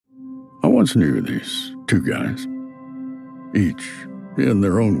once knew these two guys. Each, in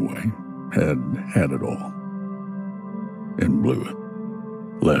their own way, had it all. And blew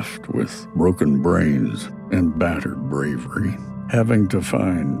it. Left with broken brains and battered bravery, having to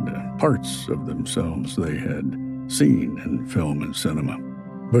find parts of themselves they had seen in film and cinema.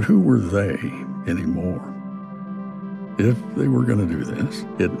 But who were they anymore? If they were going to do this,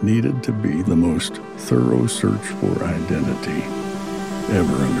 it needed to be the most thorough search for identity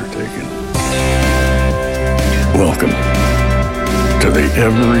ever undertaken. Welcome to the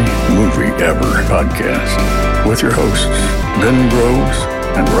Every Movie Ever podcast with your hosts, Ben Groves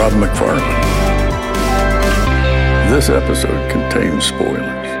and Rob McFarlane. This episode contains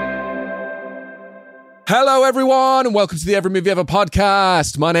spoilers. Hello, everyone, and welcome to the Every Movie Ever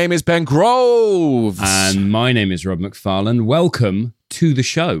podcast. My name is Ben Groves. And my name is Rob McFarlane. Welcome to the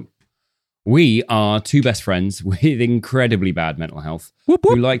show. We are two best friends with incredibly bad mental health who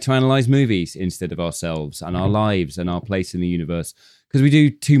like to analyse movies instead of ourselves and our lives and our place in the universe, because we do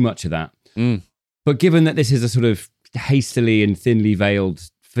too much of that. But given that this is a sort of hastily and thinly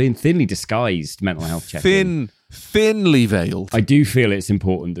veiled, thinly disguised mental health check-in, Thinly veiled. I do feel it's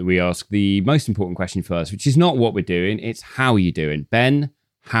important that we ask the most important question first, which is not what we're doing, it's how are you doing? Ben,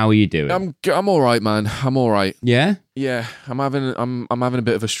 how are you doing? I'm all right, man. I'm all right. Yeah? Yeah, I'm having a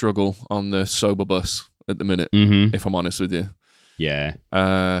bit of a struggle on the sober bus at the minute, if I'm honest with you. Yeah.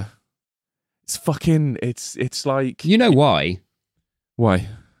 It's like... You know why? Why?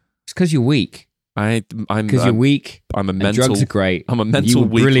 It's because you're weak. Because you're weak. I'm a mental. Drugs are great. I'm a mental You were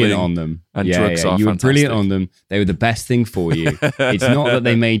weakling, brilliant on them. And drugs are you fantastic. were brilliant on them. They were the best thing for you. It's not that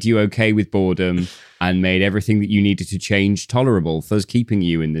they made you okay with boredom and made everything that you needed to change tolerable, thus keeping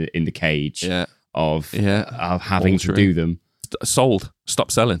you in the cage of having to do them. Sold.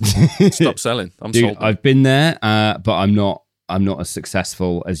 Stop selling. Stop selling. I'm Dude, sold. I've been there, but I'm not as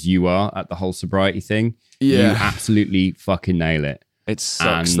successful as you are at the whole sobriety thing. Yeah. You absolutely fucking nail it. It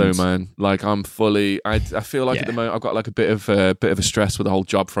sucks though, man. Like I feel like at the moment I've got like a bit of a stress with the whole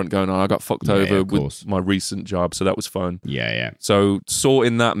job front going on. I got fucked over with my recent job, so that was fun. Yeah. So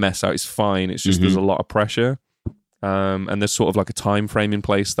sorting that mess out is fine. It's just there's a lot of pressure, and there's sort of like a time frame in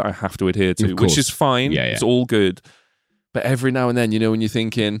place that I have to adhere to, which is fine. Yeah. It's all good. But every now and then, when you're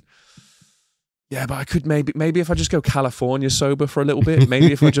thinking, yeah, but I could maybe if I just go California sober for a little bit,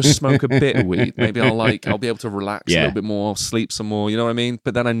 maybe if I just smoke a bit of weed, maybe I'll be able to relax a little bit more, sleep some more, you know what I mean?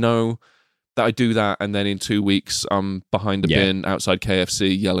 But then I know that I do that and then in 2 weeks I'm behind a bin outside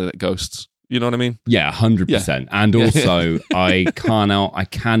KFC yelling at ghosts. You know what I mean? Yeah, 100%. And also I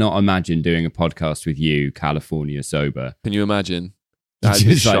cannot imagine doing a podcast with you California sober. Can you imagine? That'd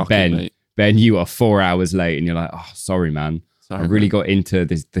be shocking, mate. Ben, you are 4 hours late and you're like, oh, sorry, man. I really got into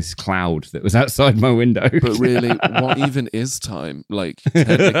this cloud that was outside my window. But really, what even is time? Like,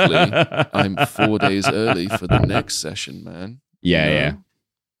 technically, I'm 4 days early for the next session, man. Yeah.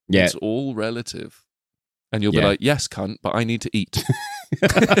 It's all relative. And you'll be like, yes, cunt, but I need to eat.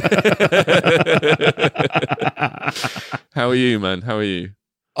 How are you, man? How are you?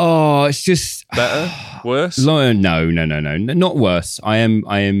 Oh, it's just better, worse. No, not worse. I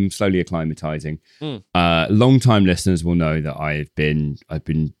am slowly acclimatizing. Long-time listeners will know that I've been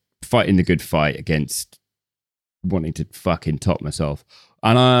fighting the good fight against wanting to fucking top myself,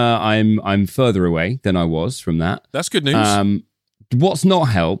 and I'm further away than I was from that. That's good news. What's not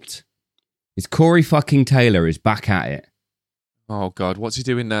helped is Corey fucking Taylor is back at it. Oh God, what's he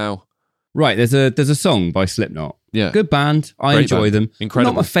doing now? Right, there's a song by Slipknot. Yeah. Good band. I Great enjoy band. them.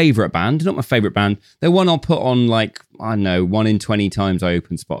 Incredible. Not my favourite band. They're one I'll put on like, I don't know, 1 in 20 times I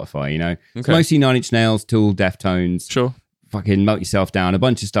open Spotify, It's mostly Nine Inch Nails, Tool, Deftones. Sure. Fucking Melt Yourself Down, a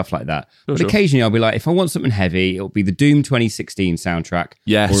bunch of stuff like that. Sure, but occasionally I'll be like, if I want something heavy, it'll be the Doom 2016 soundtrack.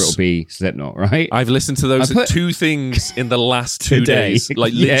 Yes. Or it'll be Slipknot, right? I've listened to those two things in the last 2 days.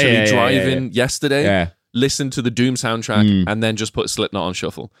 Like literally driving yesterday. Yeah. Listened to the Doom soundtrack and then just put Slipknot on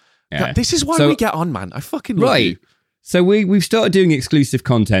shuffle. Yeah. This is why we get on, man. I fucking love you. So we've started doing exclusive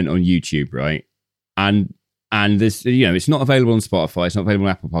content on YouTube, right? And this, it's not available on Spotify. It's not available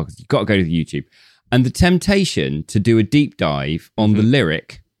on Apple Podcasts. You've got to go to the YouTube. And the temptation to do a deep dive on the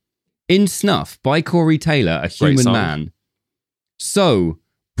lyric "In Snuff" by Corey Taylor, A Human Man. So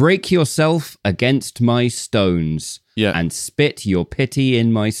break yourself against my stones, and spit your pity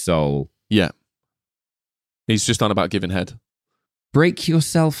in my soul. Yeah. He's just on about giving head. Break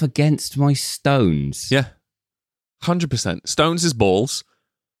yourself against my stones. Yeah. 100%. Stones is balls.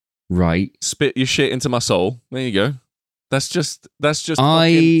 Right. Spit your shit into my soul. There you go. That's just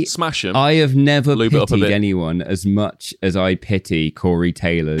fucking smash him. I have never pitied anyone as much as I pity Corey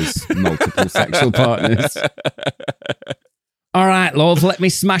Taylor's multiple sexual partners. All right, love, let me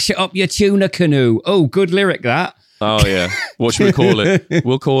smash it up your tuna canoe. Oh, good lyric, that. Oh, yeah. What should we call it?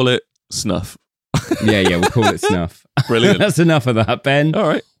 We'll call it Snuff. Yeah, we'll call it Snuff. Brilliant. That's enough of that, Ben. All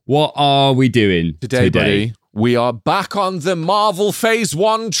right. What are we doing Today, buddy, we are back on the Marvel Phase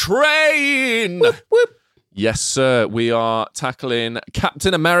 1 train. Whoop, whoop. Yes, sir. We are tackling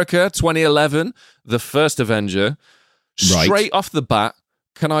Captain America 2011, the first Avenger. Right. Straight off the bat,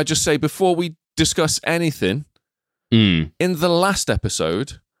 can I just say, before we discuss anything, in the last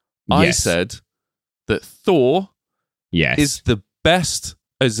episode, I said that Thor is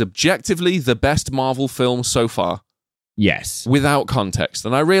objectively the best Marvel film so far. Yes. Without context.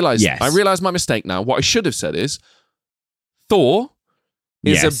 And I realized my mistake now. What I should have said is Thor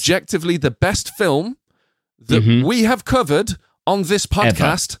is objectively the best film that we have covered on this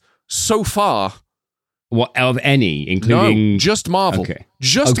podcast so far. What, of any, including... No, just Marvel. Okay.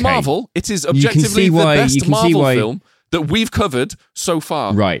 Just Marvel. It is objectively the best Marvel film that we've covered so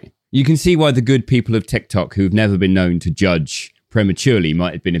far. Right. You can see why the good people of TikTok, who've never been known to judge prematurely,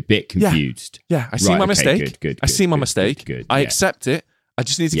 might have been a bit confused. Yeah, I see my mistake. I see my mistake. Good, I accept it. I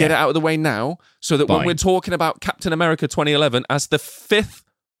just need to get it out of the way now so that when we're talking about Captain America 2011 as the 5th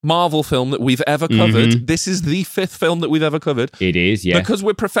Marvel film that we've ever covered, this is the 5th film that we've ever covered. It is, yeah. Because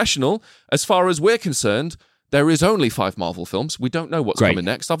we're professional, as far as we're concerned, there is only 5 Marvel films. We don't know what's coming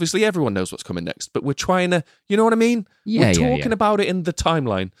next. Obviously, everyone knows what's coming next, but we're trying to, you know what I mean? We're talking about it in the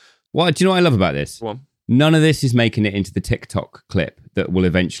timeline. What do you know what I love about this? Go on. None of this is making it into the TikTok clip that will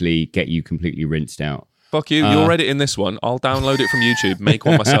eventually get you completely rinsed out. Fuck you. You're editing this one. I'll download it from YouTube, make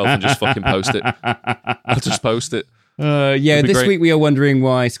one myself, and just fucking post it. I'll just post it. This week we are wondering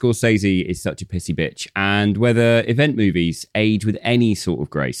why Scorsese is such a pissy bitch and whether event movies age with any sort of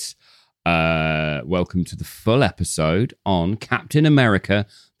grace. Welcome to the full episode on Captain America,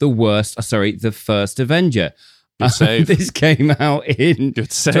 the first Avenger. Good save. This came out in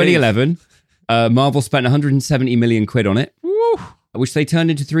 2011. Marvel spent 170 million quid on it, which they turned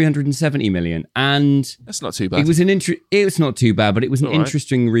into 370 million. And that's not too bad. It's not too bad, but it was an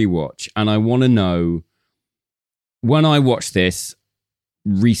interesting rewatch. And I want to know, when I watched this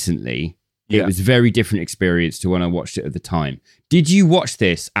recently, it was a very different experience to when I watched it at the time. Did you watch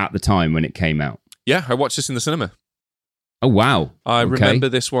this at the time when it came out? Yeah, I watched this in the cinema. Oh, wow. I remember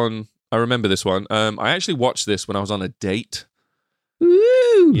this one. I actually watched this when I was on a date.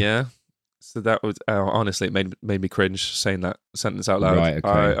 Ooh. Yeah. So that was, honestly, it made me cringe saying that sentence out loud. Right,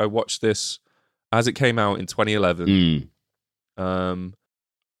 okay. I watched this as it came out in 2011.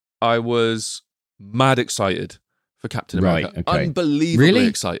 I was mad excited for Captain America. Right, okay. Unbelievably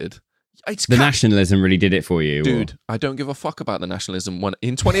excited. The nationalism really did it for you. Dude, I don't give a fuck about the nationalism.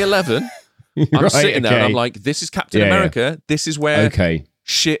 In 2011, I'm sitting there and I'm like, this is Captain America. Yeah. This is where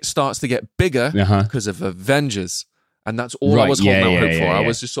shit starts to get bigger because of Avengers. And that's all I was holding out hope for. I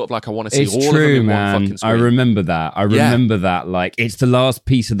was just sort of like, I want to see all of them in one fucking screen. I remember that. Like, it's the last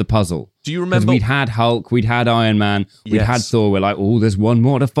piece of the puzzle. Do you remember? We'd had Hulk, we'd had Iron Man, we'd had Thor. We're like, oh, there's one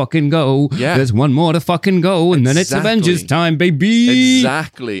more to fucking go. Yeah. There's one more to fucking go. And then it's Avengers time, baby.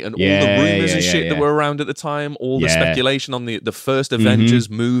 Exactly. And all the rumors and shit that were around at the time, all the speculation on the first Avengers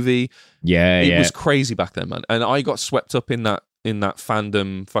movie. It was crazy back then, man. And I got swept up in that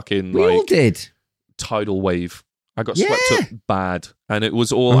fandom fucking we all did. Tidal wave. I got swept up bad. And it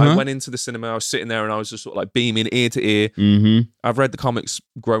was all, I went into the cinema, I was sitting there and I was just sort of like beaming ear to ear. I've read the comics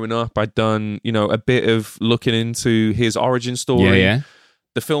growing up. I'd done, a bit of looking into his origin story.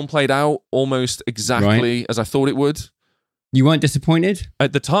 The film played out almost exactly as I thought it would. You weren't disappointed?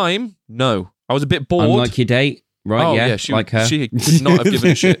 At the time, no. I was a bit bored. Unlike your date, right? Oh, yeah, she, like her. She could not have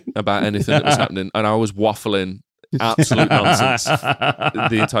given a shit about anything that was happening. And I was waffling absolute nonsense.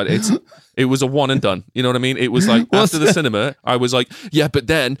 It was a one and done. You know what I mean? It was like after the cinema, I was like, yeah, but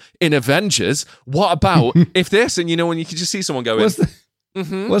then in Avengers, what about if this? And when you could just see someone going,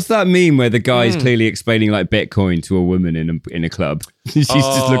 what's that meme where the guy is clearly explaining like Bitcoin to a woman in a club? She's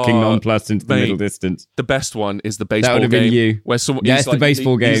just looking nonplussed into the middle distance. The best one is the baseball that would have game. Been you. Where someone, it's the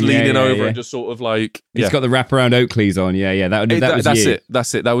baseball game. He's leaning over and just sort of like... He's got the wraparound Oakleys on. Yeah. That's you.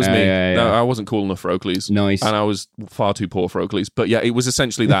 That's it. That was me. No, I wasn't cool enough for Oakleys. Nice. And I was far too poor for Oakleys. But yeah, it was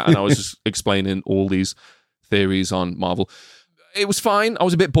essentially that. And I was just explaining all these theories on Marvel. It was fine. I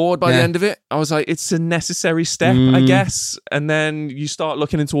was a bit bored by the end of it. I was like, it's a necessary step, I guess. And then you start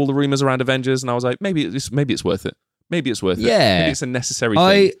looking into all the rumors around Avengers, and I was like, maybe it's worth it. Maybe it's worth it. Yeah. Maybe it's a necessary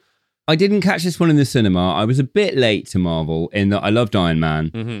thing. I didn't catch this one in the cinema. I was a bit late to Marvel in that I loved Iron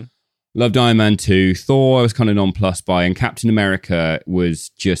Man. Loved Iron Man 2. Thor I was kind of nonplussed by, and Captain America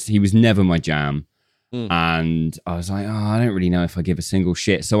was he was never my jam. And I was like, I don't really know if I give a single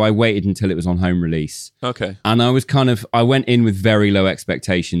shit. So I waited until it was on home release. Okay. And I went in with very low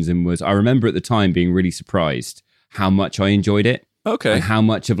expectations and I remember at the time being really surprised how much I enjoyed it. Okay. And how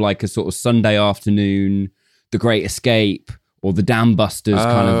much of like a sort of Sunday afternoon, The Great Escape, or the Dam Busters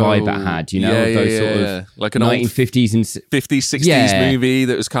kind of vibe it had, you know, those sort of like an 1950s and 50s, 60s movie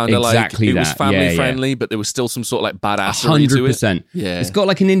that was kind of exactly like, it was family friendly, yeah. but there was still some sort of like badassery to it. 100%. Yeah. It's got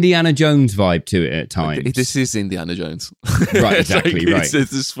like an Indiana Jones vibe to it at times. This is Indiana Jones. Right, exactly, right.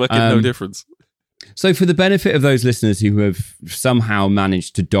 It's fucking no difference. So for the benefit of those listeners who have somehow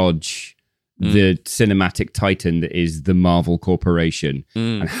managed to dodge the cinematic titan that is the Marvel Corporation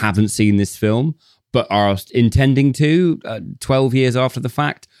and haven't seen this film, but are intending to 12 years after the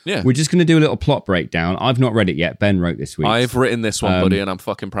fact. Yeah. We're just going to do a little plot breakdown. I've not read it yet. Ben wrote this week. I've written this one, buddy, and I'm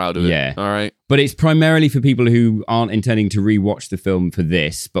fucking proud of it. Yeah. All right. But it's primarily for people who aren't intending to rewatch the film for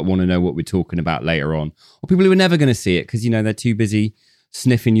this, but want to know what we're talking about later on. Or people who are never going to see it because, you know, they're too busy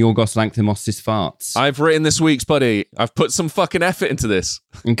sniffing Yorgos Lanthimos' farts. I've written this week's, buddy. I've put some fucking effort into this.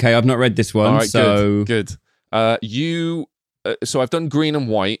 Okay, I've not read this one. All right, so good. So I've done green and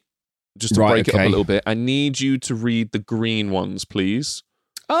white. Just to break it up a little bit, I need you to read the green ones, please.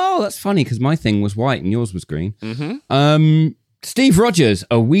 Oh, that's funny because my thing was white and yours was green. Mm-hmm. Steve Rogers,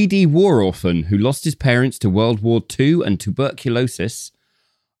 a weedy war orphan who lost his parents to World War II and tuberculosis.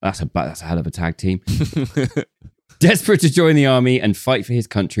 That's a hell of a tag team. Desperate to join the army and fight for his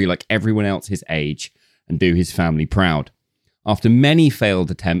country like everyone else his age and do his family proud. After many failed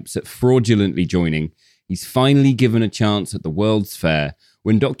attempts at fraudulently joining, he's finally given a chance at the World's Fair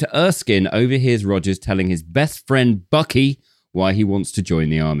when Dr. Erskine overhears Rogers telling his best friend Bucky why he wants to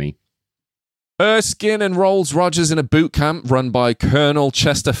join the army. Erskine enrolls Rogers in a boot camp run by Colonel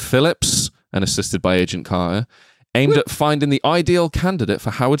Chester Phillips and assisted by Agent Carter, aimed at finding the ideal candidate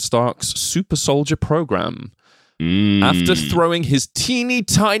for Howard Stark's super soldier program. After throwing his teeny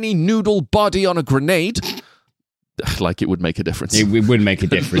tiny noodle body on a grenade... Like it would make a difference. It would make a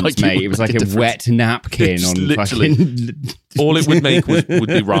difference, like mate. It was like a wet napkin on literally fucking... All it would make would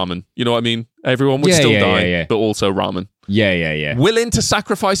be ramen. You know what I mean? Everyone would still die, but also ramen. Yeah. Willing to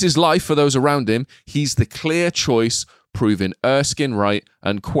sacrifice his life for those around him, he's the clear choice, proving Erskine right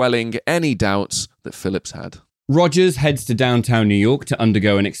and quelling any doubts that Phillips had. Rogers heads to downtown New York to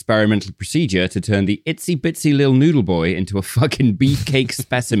undergo an experimental procedure to turn the itsy-bitsy little noodle boy into a fucking beefcake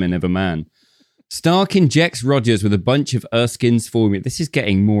specimen of a man. Stark injects Rogers with a bunch of Erskine's formula. This is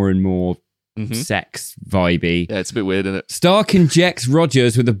getting more and more sex vibey. Yeah, it's a bit weird, isn't it? Stark injects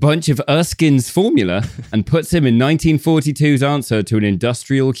Rogers with a bunch of Erskine's formula and puts him in 1942's answer to an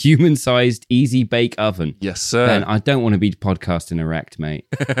industrial, human-sized, easy-bake oven. Yes, sir. Ben, I don't want to be podcasting erect, mate.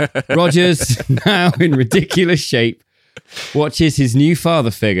 Rogers, now in ridiculous shape, watches his new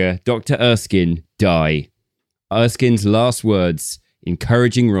father figure, Dr. Erskine, die. Erskine's last words...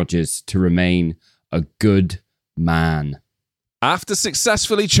 encouraging Rogers to remain a good man. After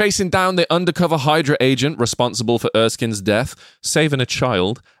successfully chasing down the undercover Hydra agent responsible for Erskine's death, saving a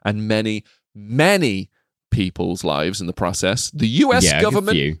child, and many, many people's lives in the process, the US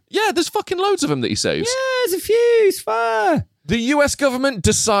government... Yeah, there's fucking loads of them that he saves. Yeah, there's a few. It's fair. The US government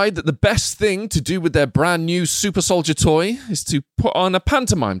decide that the best thing to do with their brand new super soldier toy is to put on a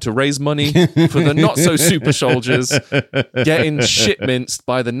pantomime to raise money for the not so super soldiers getting shit-minced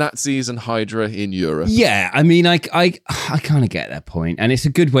by the Nazis and Hydra in Europe. Yeah, I mean, I kind of get that point, and it's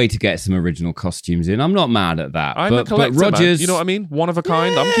a good way to get some original costumes in. I'm not mad at that. I'm a collector, but Rogers, man. You know what I mean? One of a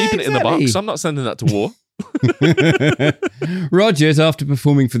kind. I'm keeping it in the box. I'm not sending that to war. Rogers, after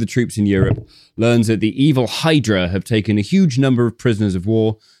performing for the troops in Europe, learns that the evil Hydra have taken a huge number of prisoners of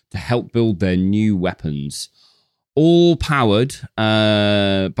war to help build their new weapons. All powered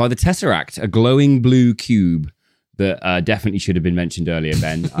by the Tesseract, a glowing blue cube that definitely should have been mentioned earlier,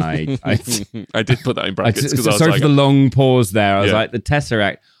 Ben. I did put that in brackets. Sorry for the long pause there. I was like, the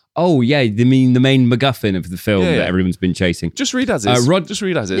Tesseract. Oh, yeah, the main MacGuffin of the film that everyone's been chasing. Just read as is. Just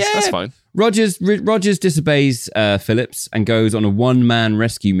read as is. That's fine. Rogers disobeys Phillips and goes on a one-man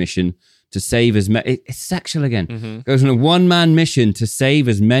rescue mission to save as many... It's sexual again. Goes on a one-man mission to save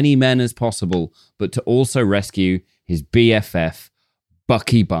as many men as possible, but to also rescue his BFF,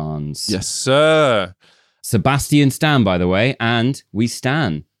 Bucky Barnes. Yes, sir. Sebastian Stan, by the way, and we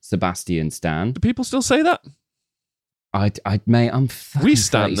stan Sebastian Stan. Do people still say that? Mate, I'm fucking we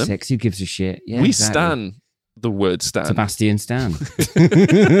stan 36. them. Who gives a shit? Yeah, we exactly. stan the word stan. Sebastian Stan.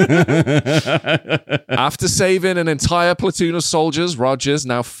 After saving an entire platoon of soldiers, Rogers,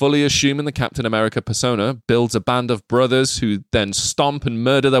 now fully assuming the Captain America persona, builds a band of brothers who then stomp and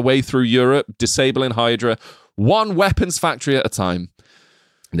murder their way through Europe, disabling Hydra one weapons factory at a time.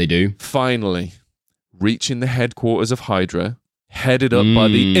 They do. Finally, reaching the headquarters of Hydra, headed up by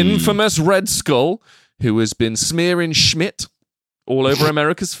the infamous Red Skull, who has been smearing Schmidt all over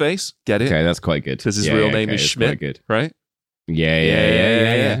America's face. Get it? Okay, that's quite good. Because his real name is Schmidt, good. right?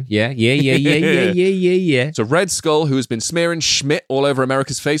 Yeah. So Red Skull, who has been smearing Schmidt all over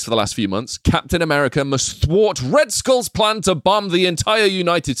America's face for the last few months, Captain America must thwart Red Skull's plan to bomb the entire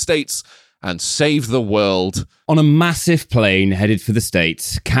United States and save the world. On a massive plane headed for the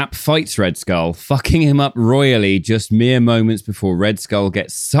States, Cap fights Red Skull, fucking him up royally just mere moments before Red Skull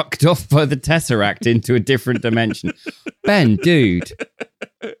gets sucked off by the Tesseract into a different dimension. Ben, dude,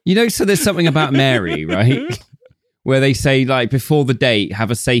 so there's something about Mary, right? Where they say, like, before the date,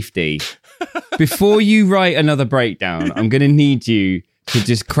 have a safety. Before you write another breakdown, I'm going to need you to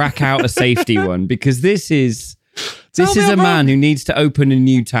just crack out a safety one, because this is a man who needs to open a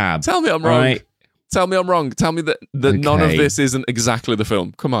new tab. Tell me I'm wrong. Right? Tell me I'm wrong. Tell me that none of this isn't exactly the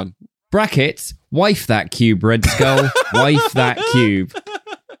film. Come on. Brackets, wife that cube, Red Skull. Wife that cube.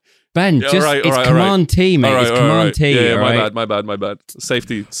 Ben, it's Command T, mate. It's Command T. Yeah, my bad.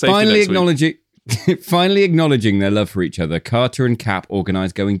 Safety Finally next week. Finally acknowledging their love for each other, Carter and Cap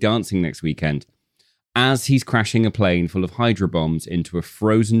organise going dancing next weekend as he's crashing a plane full of Hydra bombs into a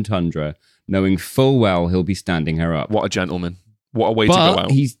frozen tundra, knowing full well he'll be standing her up. What a gentleman. What a way to go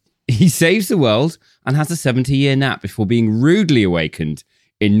out. He saves the world and has a 70-year nap before being rudely awakened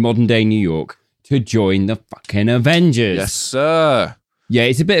in modern-day New York to join the fucking Avengers. Yes, sir. Yeah,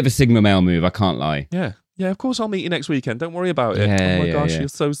 it's a bit of a Sigma male move, I can't lie. Yeah, of course I'll meet you next weekend. Don't worry about it. Oh my gosh, you're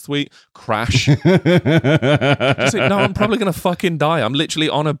so sweet. Crash. No, I'm probably going to fucking die. I'm literally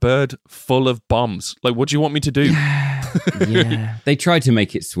on a bird full of bombs. Like, what do you want me to do? Yeah. They tried to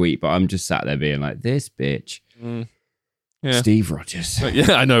make it sweet, but I'm just sat there being like, this bitch. Yeah. Steve Rogers.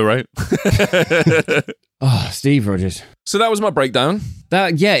 Yeah, I know, right? Steve Rogers. So that was my breakdown.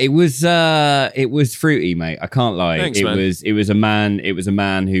 It was fruity, mate. I can't lie. Thanks, man. It was a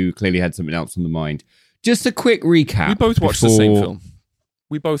man who clearly had something else on the mind. Just a quick recap. We both watched the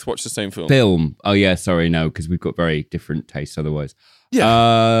same film. Oh yeah, sorry, no, because we've got very different tastes otherwise.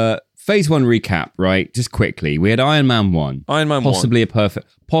 Yeah. Phase 1 recap, right? Just quickly. We had Iron Man 1. Possibly a perfect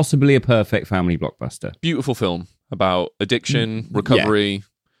family blockbuster. Beautiful film about addiction, recovery,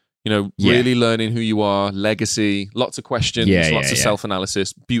 really learning who you are, legacy, lots of questions, lots of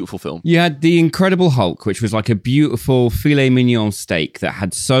self-analysis. Beautiful film. You had The Incredible Hulk, which was like a beautiful filet mignon steak that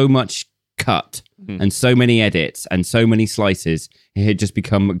had so much cut and so many edits and so many slices, it had just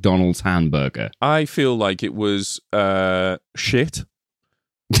become McDonald's hamburger. I feel like it was shit.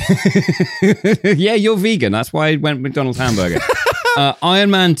 Yeah, you're vegan. That's why I went McDonald's hamburger. Iron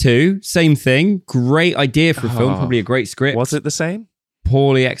Man 2, same thing. Great idea for a film. Probably a great script. Was it the same?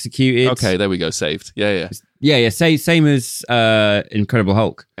 Poorly executed. Okay, there we go. Saved. Yeah. Same as Incredible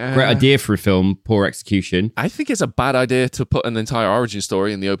Hulk. Great idea for a film, poor execution. I think it's a bad idea to put an entire origin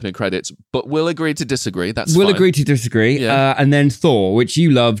story in the opening credits, but we'll agree to disagree. We'll agree to disagree. Yeah. And then Thor, which you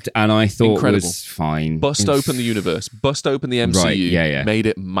loved and I thought was fine. Bust open the universe. Bust open the MCU. Right, yeah. Made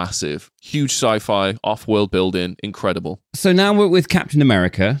it massive. Huge sci-fi, off-world building. Incredible. So now we're with Captain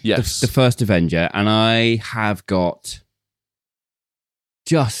America, yes. the first Avenger, and I have got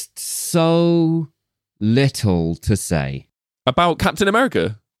just so little to say about Captain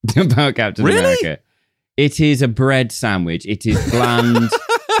America. America. It is a bread sandwich. It is bland,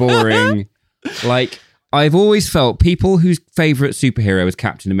 boring. Like, I've always felt people whose favorite superhero is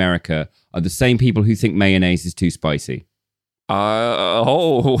Captain America are the same people who think mayonnaise is too spicy. Okay.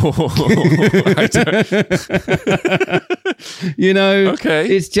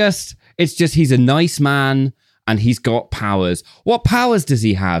 It's just he's a nice man and he's got powers. What powers does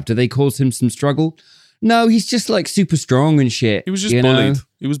he have? Do they cause him some struggle? No, he's just like super strong and shit. He was just bullied.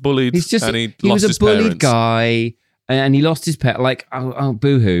 He was bullied. He was a bullied guy, and he lost his pet. Like, oh,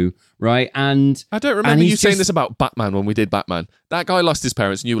 boo-hoo, right? And I don't remember you saying this about Batman when we did Batman. That guy lost his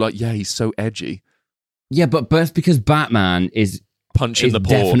parents, and you were like, "Yeah, he's so edgy." Yeah, but that's because Batman is punching the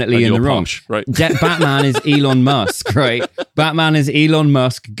paw, definitely in the wrong. Posh, right? Batman is Elon Musk, right? Batman is Elon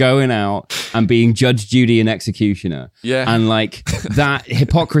Musk going out and being Judge, Judy, and executioner. Yeah, and like that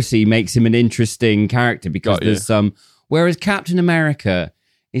hypocrisy makes him an interesting character because there's some. Whereas Captain America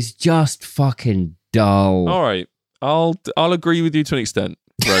is just fucking dull. All right, I'll agree with you to an extent.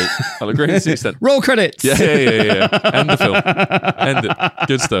 Right, I'll agree to an extent. Roll credits. Yeah. End the film. End it.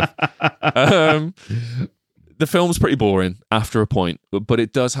 Good stuff. The film's pretty boring after a point, but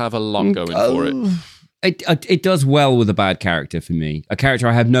it does have a lot going for it. It does well with a bad character for me. A character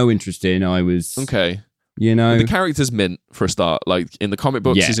I have no interest in. I was okay. The character's mint for a start. Like in the comic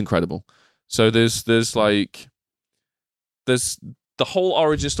books, he's incredible. So there's the the whole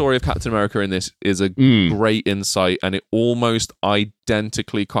origin story of Captain America in this is a great insight, and it almost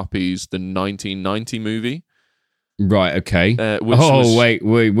identically copies the 1990 movie. Right, okay. Wait,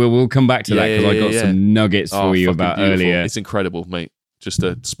 we'll come back to that because I got some nuggets for you about beautiful. Earlier. It's incredible, mate. Just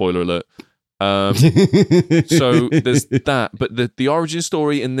a spoiler alert. So there's that, but the origin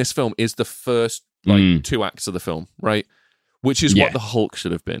story in this film is the first 2 acts of the film, right? Which is what the Hulk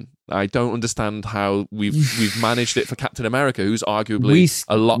should have been. I don't understand how we've managed it for Captain America, who's arguably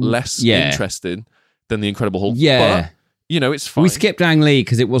a lot less interested than the Incredible Hulk. Yeah. But, it's fine. We skipped Ang Lee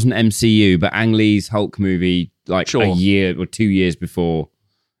because it wasn't MCU, but Ang Lee's Hulk movie, a year or 2 years before,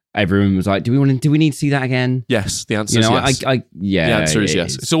 everyone was like, do we need to see that again? Yes, the answer is yes. The answer is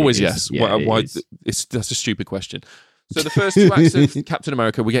yes. It's always yes. Why? That's a stupid question. So the first 2 acts of Captain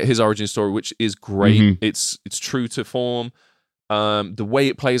America, we get his origin story, which is great. It's true to form. The way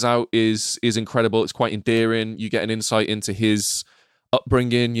it plays out is incredible. It's quite endearing. You get an insight into his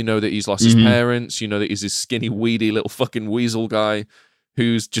upbringing. You know that he's lost his parents. You know that he's this skinny, weedy little fucking weasel guy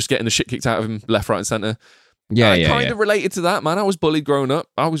who's just getting the shit kicked out of him left, right, and center. I kind of related to that, man. I was bullied growing up.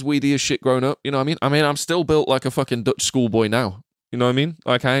 I was weedy as shit growing up. You know what I mean? I'm still built like a fucking Dutch schoolboy now. You know what I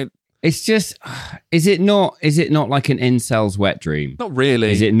mean? It's just, is it not like an incel's wet dream? Not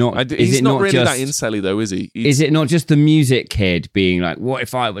really. Is it not? He's not really that incelly though, is he? Is it not just the music kid being like, what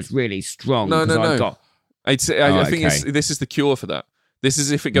if I was really strong? No. I think this is the cure for that. This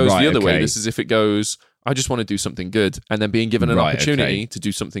is if it goes the other way. This is if it goes, I just want to do something good, and then being given an opportunity to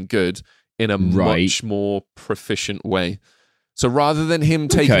do something good in a much more proficient way. So rather than him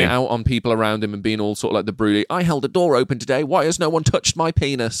taking it out on people around him and being all sort of like the broody, I held a door open today, why has no one touched my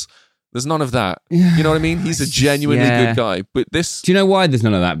penis? There's none of that. You know what I mean? He's a genuinely good guy. But this... Do you know why there's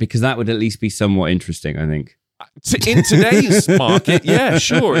none of that? Because that would at least be somewhat interesting, I think. In today's market, yeah,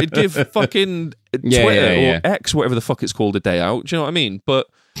 sure. It'd give fucking Twitter or X, whatever the fuck it's called, a day out. Do you know what I mean? But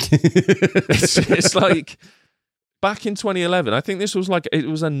it's like... Back in 2011, I think this was it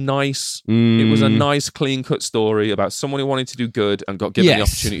was a nice clean cut story about someone who wanted to do good and got given the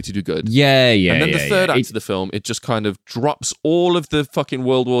opportunity to do good. And then the third act of the film, it just kind of drops all of the fucking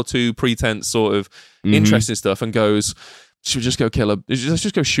World War II pretense sort of interesting stuff and goes, should we just go let's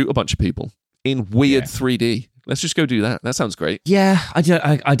just go shoot a bunch of people in weird 3D. Let's just go do that. That sounds great. Yeah, I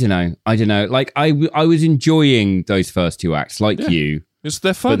don't know. Like I was enjoying those first 2 acts, you.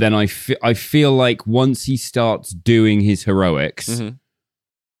 They're fun. But then I feel like once he starts doing his heroics,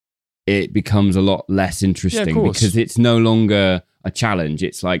 it becomes a lot less interesting because it's no longer a challenge.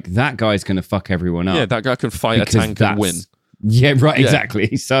 It's like, that guy's going to fuck everyone up. Yeah, that guy can fight a tank and win. Yeah, right,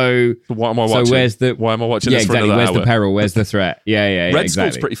 exactly. So why am I watching? Why am I watching this for another where's hour? the peril? Where's the threat? Yeah, Red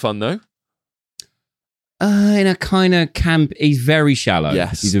Skull's pretty fun, though. In a kind of camp, he's very shallow.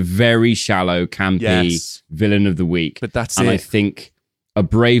 Yes. He's a very shallow, campy villain of the week. But that's and I think a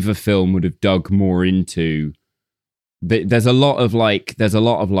braver film would have dug more into. There's a lot of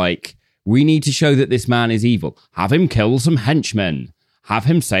we need to show that this man is evil. Have him kill some henchmen. Have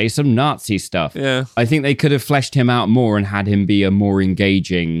him say some Nazi stuff. Yeah. I think they could have fleshed him out more and had him be a more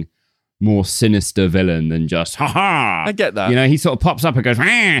engaging, more sinister villain than just, ha-ha! I get that. You know, he sort of pops up and goes,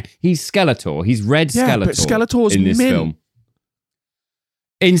 ah! He's Skeletor. He's Red Skeletor. But Skeletor's in this film.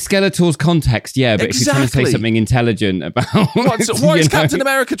 In Skeletor's context, yeah, but if you're trying to say something intelligent about... What is Captain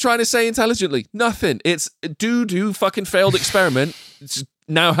America trying to say intelligently? Nothing. It's a dude who fucking failed experiment,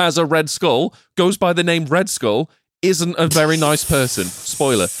 now has a red skull, goes by the name Red Skull, isn't a very nice person.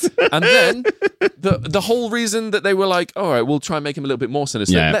 Spoiler. And then the whole reason that they were like, all right, we'll try and make him a little bit more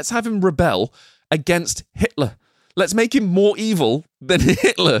sinister. Yeah. Let's have him rebel against Hitler. Let's make him more evil than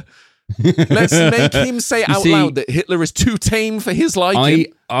Hitler. Let's make him say out loud that Hitler is too tame for his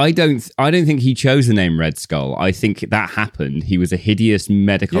liking. I don't think he chose the name Red Skull. I think that happened. He was a hideous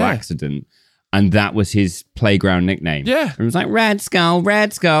medical accident. And that was his playground nickname. Yeah. It was like, Red Skull.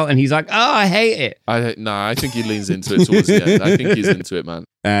 And he's like, oh, I hate it. I think he leans into it towards the end. I think he's into it, man.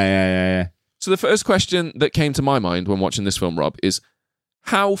 Yeah. So the first question that came to my mind when watching this film, Rob, is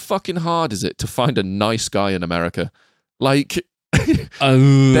how fucking hard is it to find a nice guy in America? Like,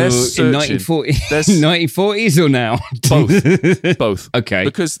 they're searching. In 1940s or now? Both. Okay.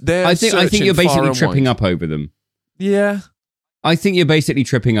 Because they're I think you're basically tripping up over them. Yeah. I think you're basically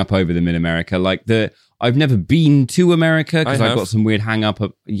tripping up over them in America. Like I've never been to America because I've got some weird hang up.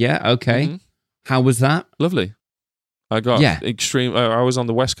 Yeah, okay. Mm-hmm. How was that? Lovely. I got extreme. I was on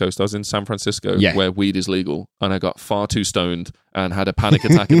the West Coast. I was in San Francisco where weed is legal. And I got far too stoned and had a panic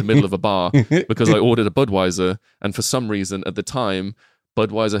attack in the middle of a bar because I ordered a Budweiser. And for some reason at the time,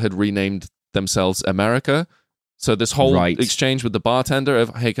 Budweiser had renamed themselves America. So this whole exchange with the bartender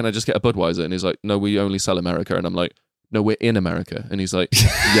of, hey, can I just get a Budweiser? And he's like, no, we only sell America. And I'm like, no, we're in America. And he's like,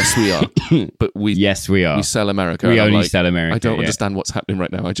 yes, we are. But we sell America. We and only sell America. I don't understand what's happening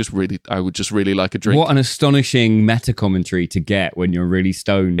right now. I would just really like a drink. What an astonishing meta commentary to get when you're really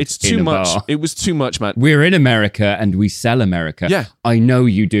stoned. It's too much. Bar. It was too much, man. We're in America and we sell America. Yeah. I know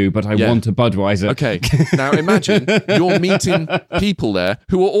you do, but I want a Budweiser. Okay. Now imagine you're meeting people there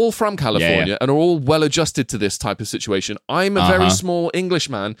who are all from California and are all well adjusted to this type of situation. I'm a very small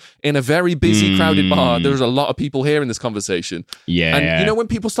Englishman in a very busy, crowded bar. There's a lot of people here in this conversation. Yeah. And you know when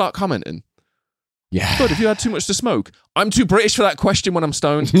people start commenting, yeah, but if you had too much to smoke, I'm too British for that question when I'm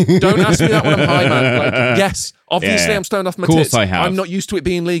stoned. Don't ask me that when I'm high, man. Like, yes, obviously I'm stoned off my tits. I have. I'm not used to it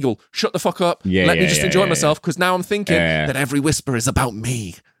being legal. Shut the fuck up. Let me just enjoy myself, because now I'm thinking that every whisper is about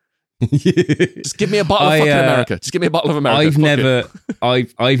me. Just give me a bottle of fucking America. Just give me a bottle of America.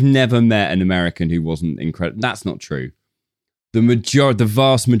 I've never met an American who wasn't incredible. That's not true. The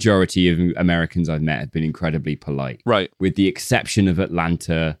vast majority of Americans I've met have been incredibly polite. Right. With the exception of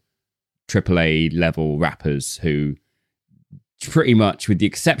Atlanta AAA level rappers who pretty much, with the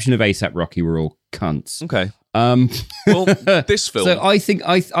exception of A$AP Rocky, were all cunts. Okay. Well, this film. So I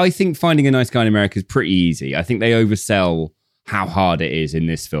think finding a nice guy in America is pretty easy. I think they oversell how hard it is in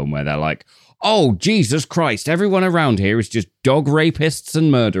this film, where they're like, oh, Jesus Christ, everyone around here is just dog rapists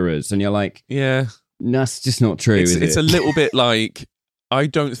and murderers. And you're like, yeah. That's just not true, is it? It's a little bit like, I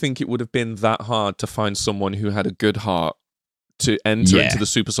don't think it would have been that hard to find someone who had a good heart to enter into the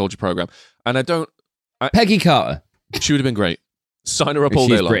super soldier program. And Peggy Carter. She would have been great. Sign her up all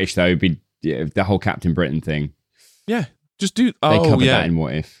day long. She's British, though. It'd be the whole Captain Britain thing. Yeah. Just do... They covered that in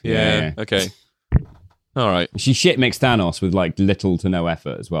What If. Yeah. Okay. All right. She shit mixed Thanos with like little to no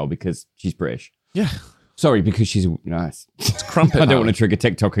effort as well, because she's British. Yeah. Sorry, because she's nice. It's crumpet. I don't want to trigger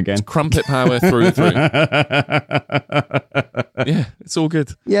TikTok again. It's crumpet power through and through. Yeah, it's all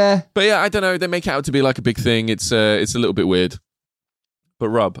good. Yeah, but yeah, I don't know. They make it out to be like a big thing. It's a little bit weird. But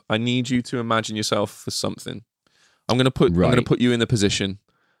Rob, I need you to imagine yourself for something. I'm gonna put you in the position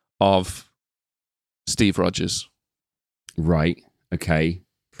of Steve Rogers. Right. Okay.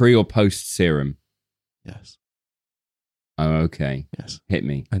 Pre or post serum? Yes. Oh, okay. Yes. Hit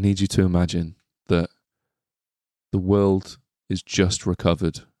me. I need you to imagine that the world is just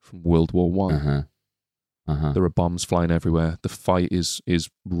recovered from World War One. There are bombs flying everywhere. The fight is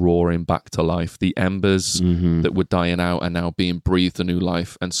roaring back to life. The embers that were dying out are now being breathed a new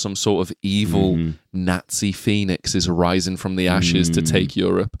life, and some sort of evil Nazi phoenix is rising from the ashes to take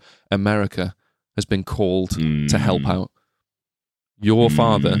Europe. America has been called to help out. Your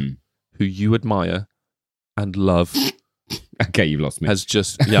father, who you admire and love... Okay, you've lost me. Has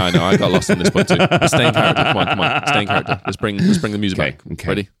just... Yeah, I know. I got lost in this point too. Stay in character. Come on. Stay in character. Let's bring the music back. Okay.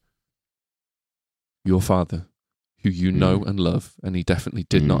 Ready? Your father, who you know and love, and he definitely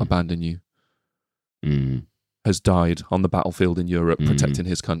did not abandon you, has died on the battlefield in Europe protecting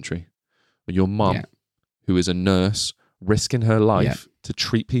his country. And your mum, who is a nurse, risking her life to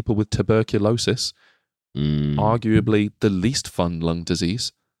treat people with tuberculosis, arguably the least fun lung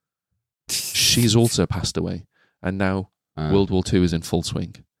disease, she's also passed away. And now World War II is in full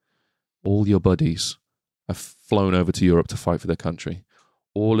swing. All your buddies have flown over to Europe to fight for their country.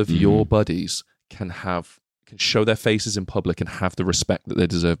 All of your buddies can show their faces in public and have the respect that they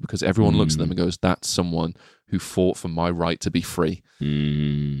deserve, because everyone looks at them and goes, that's someone who fought for my right to be free.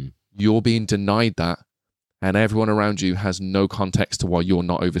 You're being denied that, and everyone around you has no context to why you're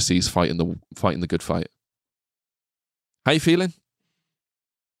not overseas fighting the good fight. How you feeling?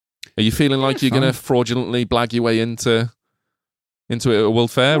 Are you feeling like you're going to fraudulently blag your way into a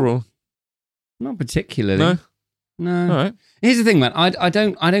World Fair, or not particularly? No. All right. Here's the thing, man. I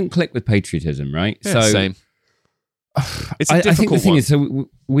don't click with patriotism, right? Yeah, same. It's a difficult I think the thing one. is, so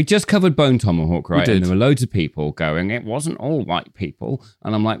we just covered Bone Tomahawk, right? We did. And there were loads of people going, it wasn't all white people.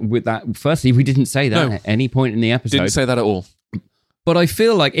 And I'm like, with that, firstly, we didn't say that at any point in the episode. Didn't say that at all. But I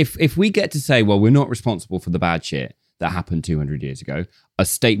feel like if we get to say, well, we're not responsible for the bad shit that happened 200 years ago, a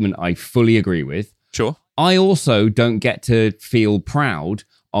statement I fully agree with. Sure. I also don't get to feel proud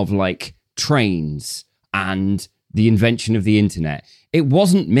of like trains and the invention of the internet. It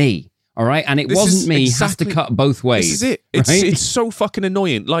wasn't me. All right, and it wasn't me. Has to cut both ways. This is it. It's so fucking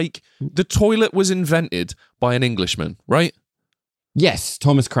annoying. Like, the toilet was invented by an Englishman, right? Yes,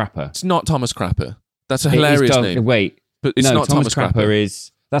 Thomas Crapper. It's not Thomas Crapper. That's a hilarious name. Wait, but it's not Thomas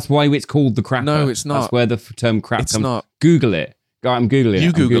Crapper. That's why it's called the Crapper. No, it's not. That's where the term crap it's comes. Not. Google it. I'm Googling it.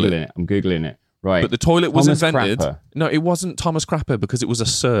 You Google it. I'm Googling it. Right. But the toilet was Thomas invented. Crapper. No, it wasn't Thomas Crapper because it was a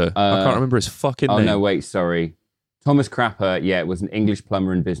sir. I can't remember his fucking name. Oh, no, wait, sorry. Thomas Crapper, was an English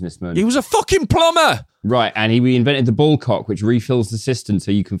plumber and businessman. He was a fucking plumber! Right, and he invented the ball cock, which refills the cistern so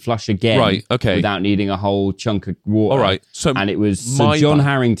you can flush again without needing a whole chunk of water. All right. So and it was Sir John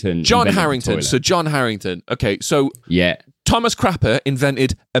Harrington. Sir John Harrington. Okay, so Thomas Crapper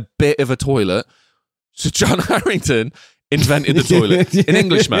invented a bit of a toilet. Sir John Harrington invented the toilet. An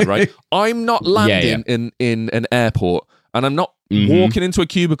Englishman, right? I'm not landing in an airport and I'm not walking into a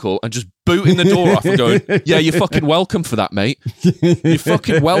cubicle and just booting the door off and going, yeah, you're fucking welcome for that, mate. You're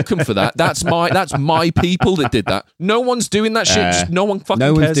fucking welcome for that. That's my people that did that. No one's doing that shit. Just no one fucking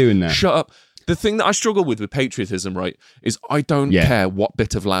cares. No one's doing that. Shut up. The thing that I struggle with patriotism, right, is I don't care what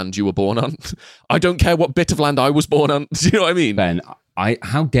bit of land you were born on. I don't care what bit of land I was born on. Do you know what I mean? Ben,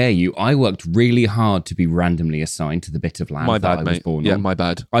 how dare you? I worked really hard to be randomly assigned to the bit of land I was born on. Yeah, my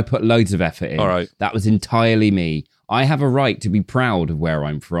bad. I put loads of effort in. All right. That was entirely me. I have a right to be proud of where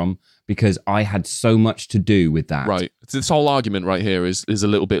I'm from because I had so much to do with that. Right. This whole argument right here is a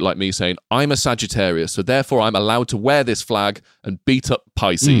little bit like me saying, I'm a Sagittarius, so therefore I'm allowed to wear this flag and beat up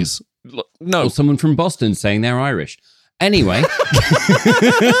Pisces. No. Or someone from Boston saying they're Irish. Anyway.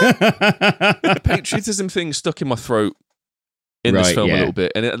 The patriotism thing stuck in my throat in this film a little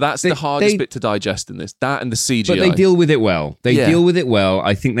bit. And that's the hardest bit to digest in this. That and the CGI. But they deal with it well. Deal with it well.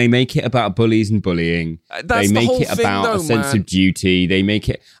 I think they make it about bullies and bullying. They make it about a sense of duty. They make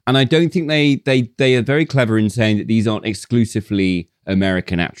it... And I don't think they are very clever in saying that these aren't exclusively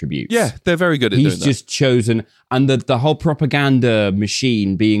American attributes. Yeah, they're very good at doing that. He's just chosen... And the whole propaganda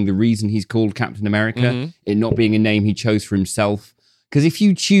machine being the reason he's called Captain America, it not being a name he chose for himself. Because if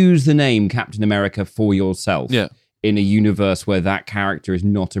you choose the name Captain America for yourself... in a universe where that character is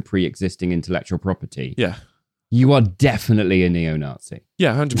not a pre-existing intellectual property, you are definitely a neo-Nazi.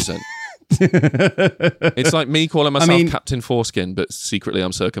 Yeah, 100%. It's like me calling myself Captain Foreskin, but secretly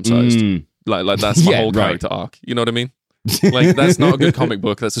I'm circumcised. Like that's my whole character arc. You know what I mean? Like, that's not a good comic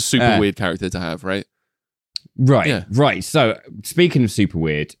book. That's a super weird character to have, right? Right. So, speaking of super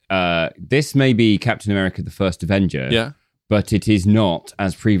weird, this may be Captain America, the first Avenger. Yeah. But it is not,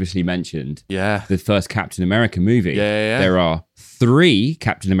 as previously mentioned, the first Captain America movie. There are 3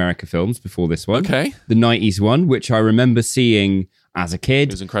 Captain America films before this one. Okay. The 90s one, which I remember seeing as a kid.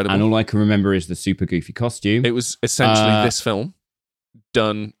 It was incredible. And all I can remember is the super goofy costume. It was essentially this film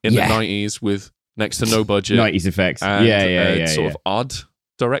done in the 90s with next to no budget. 90s effects. And sort of odd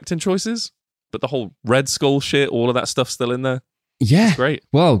directing choices. But the whole Red Skull shit, all of that stuff's still in there. Yeah. It's great.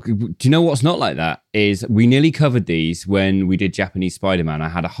 Well, do you know what's not like that? Is we nearly covered these when we did Japanese Spider-Man. I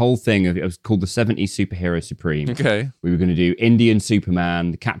had a whole thing of it was called the 70s Superhero Supreme. Okay. We were going to do Indian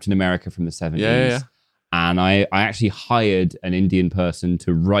Superman, Captain America from the 70s. Yeah. And I actually hired an Indian person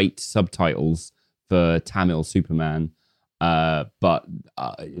to write subtitles for Tamil Superman. But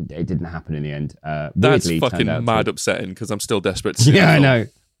it didn't happen in the end. That's fucking mad upsetting because I'm still desperate to see I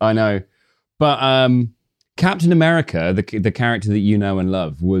know. But Captain America, the character that you know and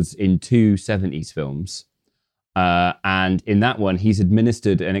love, was in 2 70s films. And in that one, he's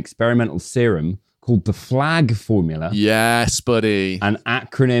administered an experimental serum called the FLAG formula. Yes, buddy. An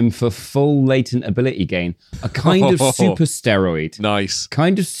acronym for full latent ability gain. A kind of super steroid. Nice.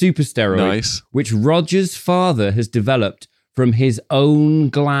 Nice. Which Roger's father has developed from his own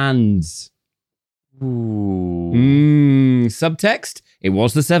glands. Ooh. Subtext? It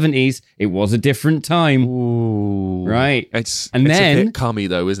was the 70s. It was a different time. Ooh. Right. It's a bit cummy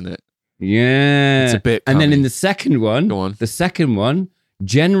though, isn't it? Yeah. It's a bit cummy. And then in the second one,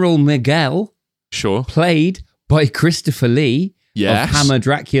 General Miguel, played by Christopher Lee of Hammer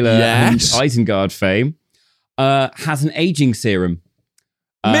Dracula and Isengard fame, has an aging serum.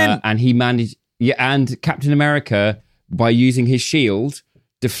 And he managed... Yeah, and Captain America, by using his shield,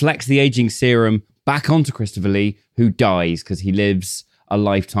 deflects the aging serum back onto Christopher Lee, who dies because he lives a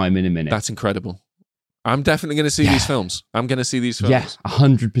lifetime in a minute. That's incredible. I'm definitely going to see these films. I'm going to see these films. Yeah,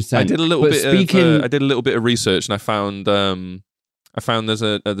 100%. I did a little bit of research, and I found there's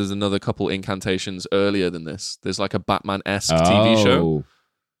another couple incantations earlier than this. There's like a Batman-esque TV show.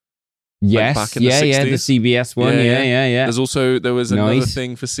 Yes, like back in the 60s. The CBS one. Yeah. There was another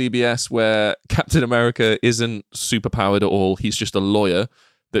thing for CBS where Captain America isn't superpowered at all. He's just a lawyer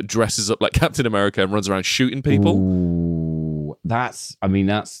that dresses up like Captain America and runs around shooting people. Ooh, that's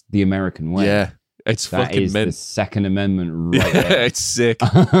the American way. Yeah, it's fucking mint. The Second Amendment right there. It's sick.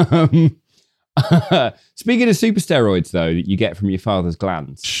 Speaking of super steroids, though, that you get from your father's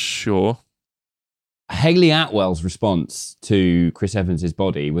glands. Sure. Haley Atwell's response to Chris Evans'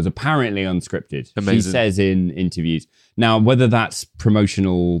 body was apparently unscripted. Amazing. She says in interviews. Now, whether that's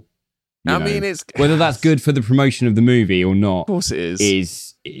promotional you I know. mean, it's whether that's good for the promotion of the movie or not. Of course it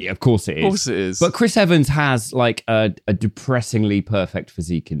is. Of course it is. Of course it is. But Chris Evans has like a depressingly perfect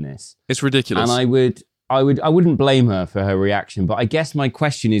physique in this. It's ridiculous. And I wouldn't blame her for her reaction. But I guess my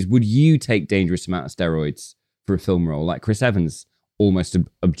question is, would you take dangerous amount of steroids for a film role like Chris Evans almost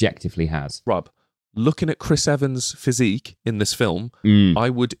objectively has? Rob, looking at Chris Evans' physique in this film, I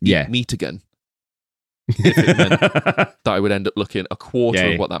would eat meat again. If it meant that I would end up looking a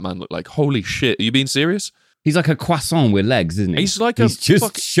quarter of what that man looked like. Holy shit. Are you being serious? He's like a croissant with legs, isn't he? He's like He's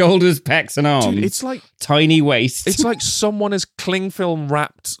just shoulders, pecs, and arms. Dude, it's like tiny waist. It's like someone has cling film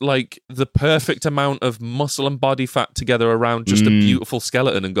wrapped like the perfect amount of muscle and body fat together around just a beautiful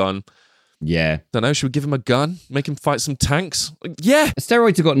skeleton and gone, don't know, should we give him a gun? Make him fight some tanks? Like, yeah.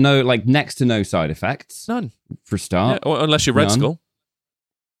 Steroids have got next to no side effects. None. For a start. Yeah, unless you're Red Skull.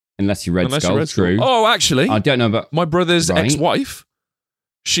 Unless you're Red Skull, true. Oh, actually. I don't know about... My brother's ex-wife,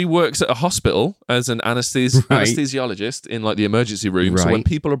 she works at a hospital as an anesthesiologist in like the emergency room. So when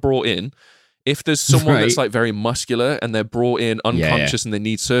people are brought in, if there's someone that's like very muscular and they're brought in unconscious and they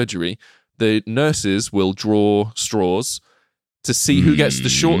need surgery, the nurses will draw straws to see who gets the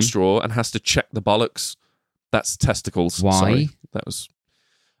short straw and has to check the bollocks. That's testicles. Why? Sorry. That was...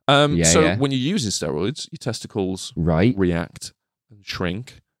 when you're using steroids, your testicles react and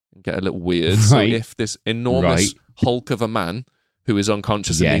shrink and get a little weird. So if this enormous hulk of a man who is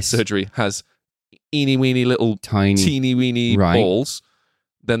unconscious and needs surgery has eeny weeny little teeny weeny balls,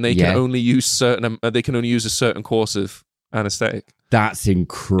 then they can only use a certain course of anesthetic. That's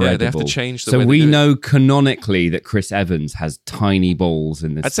incredible. Yeah, they have to change the way they we do know canonically that Chris Evans has tiny balls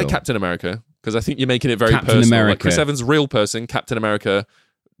in this I'd film. say Captain America, because I think you're making it very personal. America. Like Chris Evans, real person, Captain America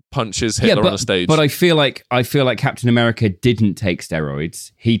punches Hitler on a stage. But I feel like Captain America didn't take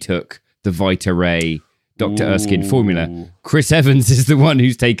steroids. He took the Vita Ray Dr. Erskine formula. Chris Evans is the one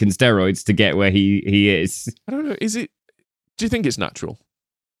who's taken steroids to get where he is. I don't know. Do you think it's natural?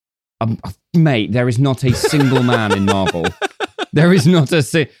 Mate, there is not a single man in Marvel. There is not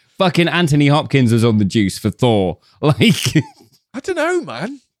a fucking Anthony Hopkins was on the juice for Thor. Like, I don't know,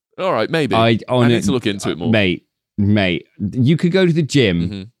 man. All right, maybe. I need to look into it more. Mate, you could go to the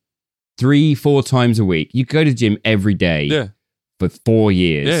gym 3-4 times a week. You could go to the gym every day for 4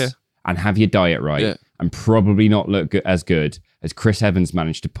 years and have your diet right and probably not look as good as Chris Evans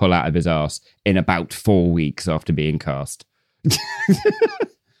managed to pull out of his arse in about 4 weeks after being cast.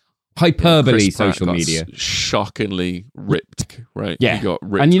 Hyperbole, social media. Shockingly ripped, right? Yeah, he got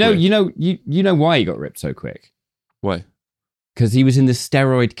ripped. And you know why he got ripped so quick? Why? Because he was in the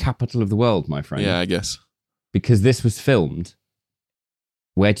steroid capital of the world, my friend. Yeah, I guess. Because this was filmed.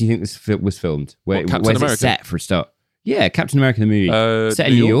 Where do you think this was filmed? Where's it set for a start? Yeah, Captain America the movie. Set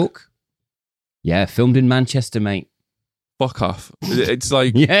in New York? Yeah, filmed in Manchester, mate. Fuck off. It's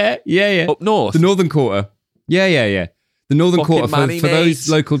like... yeah. Up north? The Northern Quarter. Yeah. The Northern Quarter, for those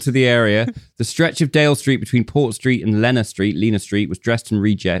local to the area, the stretch of Dale Street between Port Street and Lena Street was dressed and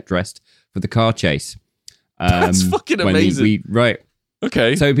redressed for the car chase. That's fucking amazing.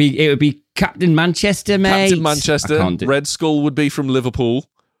 Okay. So it would be Captain Manchester, mate. Captain Manchester. Red Skull would be from Liverpool.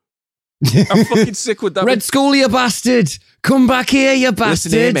 I'm fucking sick with that. Red Skull, you bastard. Come back here, you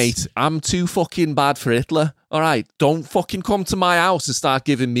bastard. Listen here, mate. I'm too fucking bad for Hitler. All right, don't fucking come to my house and start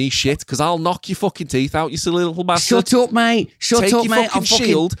giving me shit, because I'll knock your fucking teeth out, you silly little bastard. Shut up, mate. Take your fucking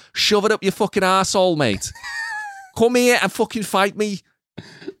shield, shove it up your fucking arsehole, mate. Come here and fucking fight me.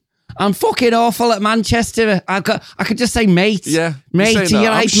 I'm fucking awful at Manchester. I could just say mate. Yeah. Mate, you're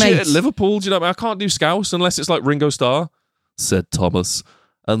right, shit mate. At Liverpool, do you know what I mean? I can't do Scouse unless it's like Ringo Starr, said Thomas.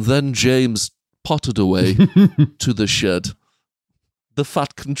 And then James pottered away to the shed. The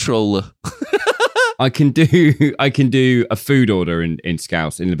fat controller. I can do a food order in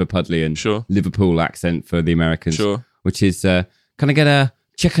Scouse, in Liverpudlian Liverpool accent for the Americans. Sure. Which is, can I get a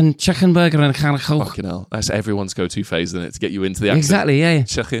chicken burger and a can of Coke? Fucking hell. That's everyone's go-to phase, isn't it? To get you into the accent. Exactly, yeah.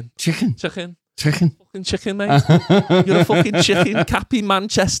 Chicken. Fucking chicken, mate. You're a fucking chicken, Cappy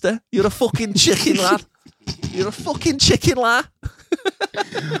Manchester. You're a fucking chicken, lad. You're a fucking chicken, lad.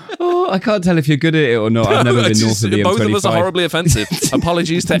 Oh, I can't tell if you're good at it or not. I've never been north of the M25. Both of us are horribly offensive.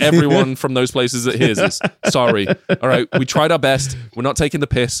 Apologies to everyone from those places that hears us. Sorry. All right, we tried our best. We're not taking the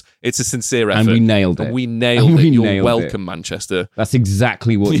piss. It's a sincere effort. And we nailed it. You're welcome, Manchester. That's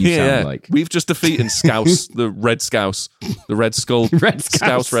exactly what you sound like. We've just defeated Scouse, the Red Scouse, the Red Skull.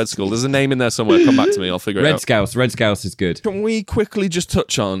 Scouse Red Skull. There's a name in there somewhere. Come back to me. I'll figure it out. Red Scouse is good. Can we quickly just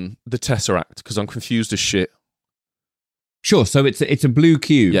touch on the Tesseract? Because I'm confused as shit. Sure, so it's a blue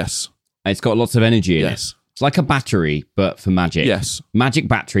cube. Yes. It's got lots of energy in it. Yes. It's like a battery, but for magic. Yes. Magic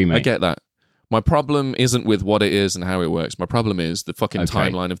battery, mate. I get that. My problem isn't with what it is and how it works. My problem is the fucking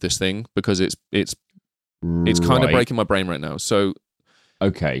timeline of this thing, because it's kind of breaking my brain right now. So,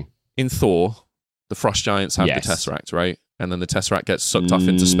 in Thor, the frost giants have the Tesseract, right? And then the Tesseract gets sucked off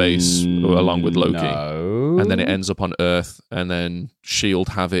into space along with Loki. No. And then it ends up on Earth, and then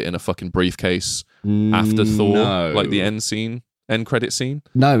S.H.I.E.L.D. have it in a fucking briefcase after Thor, like the end credit scene.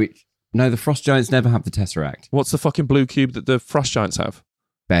 No, the frost giants never have the Tesseract. What's the fucking blue cube that the frost giants have?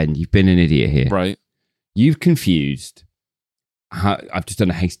 Ben, you've been an idiot here. Right. You've confused... I've just done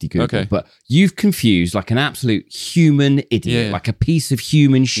a hasty Google, but you've confused like an absolute human idiot, like a piece of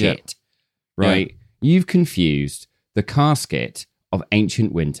human shit, right? You've confused the casket of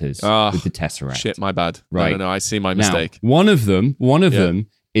Ancient Winters with the Tesseract. Shit, my bad. Right? No, I see my mistake. Now, one of them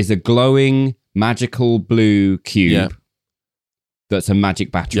is a glowing magical blue cube that's a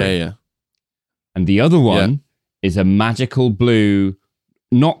magic battery. Yeah. And the other one is a magical blue,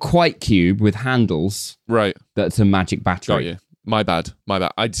 not quite cube with handles. Right. That's a magic battery. Got you. My bad.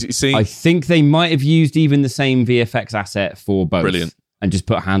 I see. I think they might have used even the same VFX asset for both. Brilliant. And just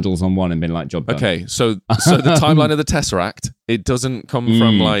put handles on one and been like, job done. Okay, so the timeline of the Tesseract, it doesn't come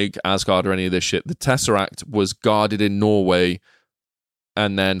from like Asgard or any of this shit. The Tesseract was guarded in Norway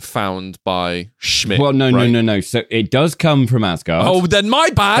and then found by Schmidt. Well, no. So it does come from Asgard. Oh, then my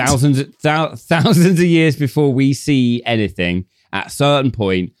bad. Thousands of years before we see anything, at a certain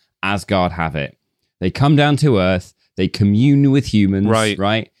point, Asgard have it. They come down to Earth. They commune with humans,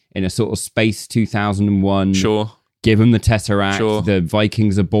 right? In a sort of space 2001. Sure. Give them the Tesseract. Sure. The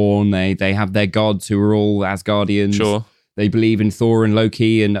Vikings are born. They have their gods who are all Asgardians. Sure. They believe in Thor and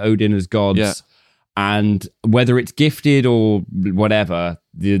Loki and Odin as gods. Yeah. And whether it's gifted or whatever,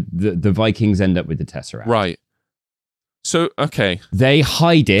 the Vikings end up with the Tesseract. Right. So, okay. They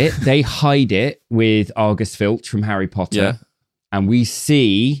hide it with Argus Filch from Harry Potter. Yeah. And we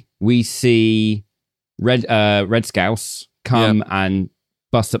see Red Scouse come and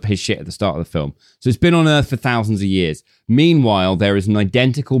bust up his shit at the start of the film. So it's been on Earth for thousands of years. Meanwhile, there is an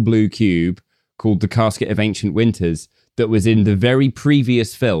identical blue cube called the Casket of Ancient Winters that was in the very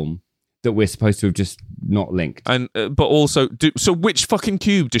previous film that we're supposed to have just not linked. And but also, so which fucking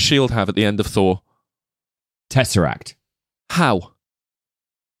cube does S.H.I.E.L.D. have at the end of Thor? Tesseract. How?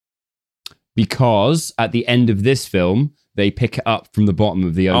 Because at the end of this film, they pick it up from the bottom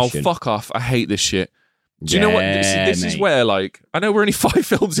of the ocean. Oh, fuck off. I hate this shit. Do you know what? This is where, like, I know we're only 5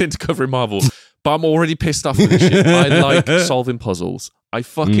 films into covering Marvel, but I'm already pissed off with this shit. I like solving puzzles. I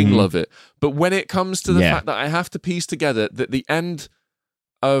fucking love it. But when it comes to the fact that I have to piece together that the end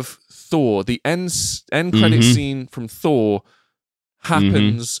of Thor, the end credit scene from Thor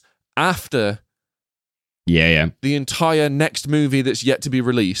happens after the entire next movie that's yet to be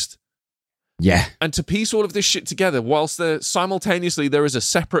released. Yeah. And to piece all of this shit together whilst simultaneously there is a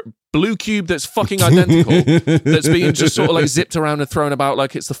separate blue cube that's fucking identical that's being just sort of like zipped around and thrown about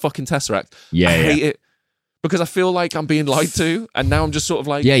like it's the fucking Tesseract. I hate it because I feel like I'm being lied to, and now I'm just sort of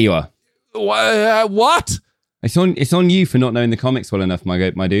like... Yeah, you are. What? It's on you for not knowing the comics well enough,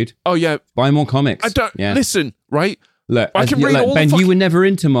 my dude. Oh, yeah. Buy more comics. I don't... Listen, right? Look, I can read all Ben, the you were never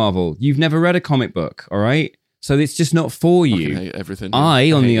into Marvel. You've never read a comic book, all right? So it's just not for you. I hate everything.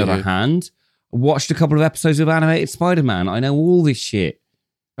 I on the other hand... watched a couple of episodes of animated Spider-Man. I know all this shit.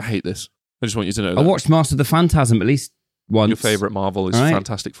 I hate this. I just want you to know that. I watched Master of the Phantasm at least once. Your favourite Marvel is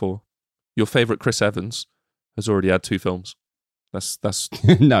Fantastic Four. Your favourite Chris Evans has already had 2 films. That's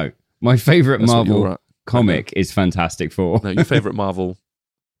No. My favourite Marvel comic is Fantastic Four. No, your favourite Marvel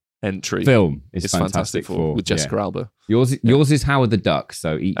entry film is Fantastic Four with Jessica Alba. Yours is Howard the Duck,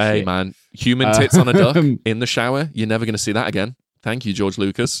 so eat Hey shit. Man, human tits on a duck in the shower. You're never going to see that again. Thank you, George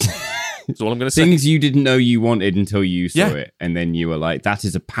Lucas. That's all I'm going to say. Things you didn't know you wanted until you saw it. And then you were like, that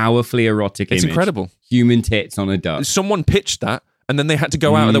is a powerfully erotic image. It's incredible. Human tits on a duck. Someone pitched that, and then they had to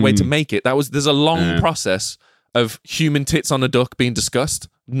go out of their way to make it. There's a long process of human tits on a duck being discussed.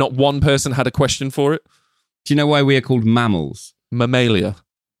 Not one person had a question for it. Do you know why we are called mammals? Mammalia.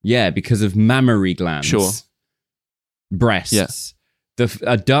 Yeah, because of mammary glands. Sure. Breasts. Yes.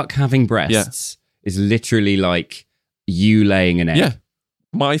 A duck having breasts is literally like you laying an egg. Yeah.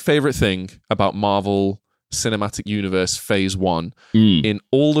 My favorite thing about Marvel Cinematic Universe Phase 1, in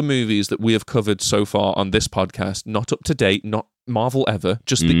all the movies that we have covered so far on this podcast, not up to date, not Marvel ever,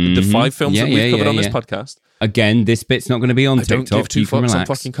 just the 5 films that we've covered on this podcast. Again, this bit's not going to be on TikTok. I don't give 2 fucks. I'm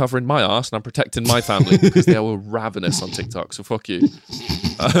fucking covering my arse and I'm protecting my family because they were ravenous on TikTok, so fuck you.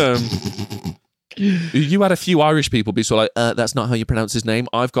 You had a few Irish people be sort of like, that's not how you pronounce his name.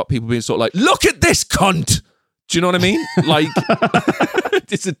 I've got people being sort of like, look at this cunt! Do you know what I mean? Like,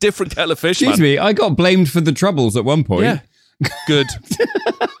 it's a different kettle of fish, Excuse me, I got blamed for the Troubles at one point. Yeah. Good.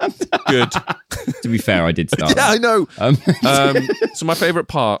 good. To be fair, I did start. Yeah, I know. Um, So my favorite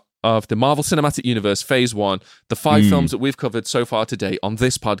part of the Marvel Cinematic Universe Phase 1, the 5 films that we've covered so far today on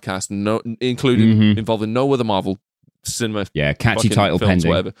this podcast, including involving no other Marvel cinema. Yeah, catchy fucking title films, pending.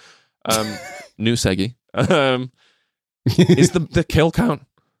 whatever. New Segi. Is the kill count.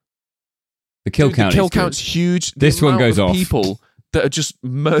 The kill count. The kill is good. count's huge. This The one amount goes of off. people that are just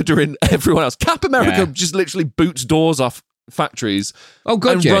murdering everyone else. Cap America just literally boots doors off factories. Oh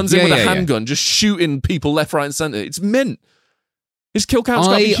god, and runs in with a handgun, just shooting people left, right, and center. It's mint. His kill count's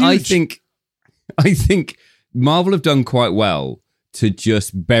got to be huge. I think Marvel have done quite well to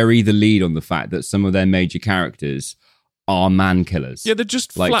just bury the lead on the fact that some of their major characters are man killers. Yeah, they're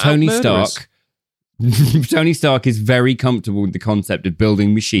just like flat Tony out murderers. Stark. Tony Stark is very comfortable with the concept of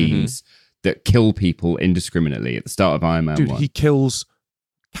building machines that kill people indiscriminately at the start of Iron Man 1. He kills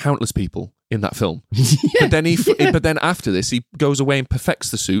countless people in that film. But then after this, he goes away and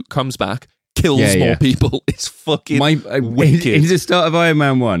perfects the suit, comes back, kills more people. It's fucking wicked. In the start of Iron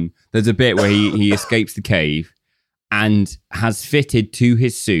Man 1, there's a bit where he escapes the cave and has fitted to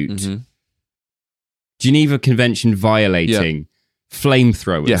his suit Geneva Convention violating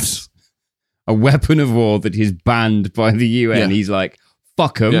flamethrowers. Yes. A weapon of war that is banned by the UN. Yeah. He's like,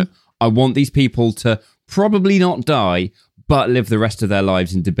 fuck them. Yeah. I want these people to probably not die, but live the rest of their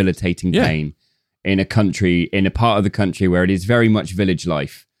lives in debilitating pain in a part of the country where it is very much village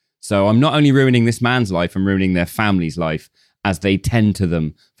life. So I'm not only ruining this man's life, I'm ruining their family's life as they tend to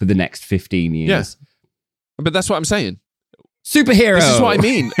them for the next 15 years. Yes. But that's what I'm saying. Superhero. This is what I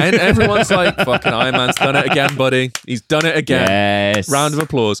mean. And everyone's like, fucking Iron Man's done it again, buddy. He's done it again. Yes. Round of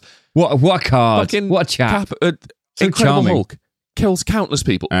applause. What a card. Fucking what a chap. So Incredible charming. Hulk kills countless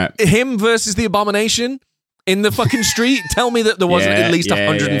people. Him versus the Abomination in the fucking street. Tell me that there wasn't at least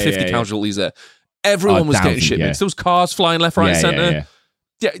 150 casualties there. Everyone was getting shipments. There was cars flying left, right, and center.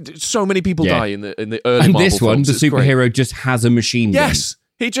 Yeah, so many people die in the early and Marvel this one, films. the It's superhero great. just has a machine gun. Yes,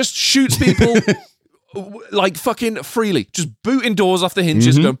 he just shoots people like fucking freely, just booting doors off the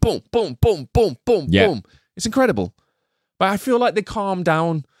hinges, going boom, boom, boom, boom, boom, boom. It's incredible. But I feel like they calm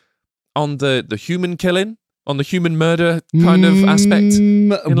down on the human killing, on the human murder kind of aspect. In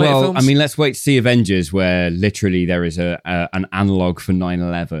later films. I mean, let's wait to see Avengers, where literally there is an analog for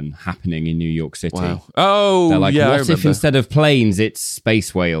 9/11 happening in New York City. Wow. Oh, they're like, yeah, what if instead of planes, it's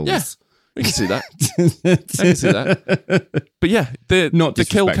space whales? Yeah, we can see that. I can see that. But yeah, the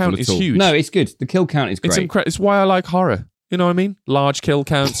kill count is huge. No, it's good. The kill count is great. It's why I like horror. You know what I mean? Large kill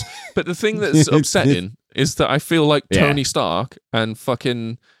counts. But the thing that's upsetting is that I feel like Tony Stark and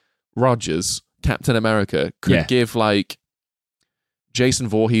fucking Rogers, Captain America, could give like Jason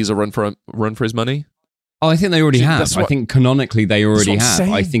Voorhees a run for his money. Oh, I think they already have. I think canonically they already have.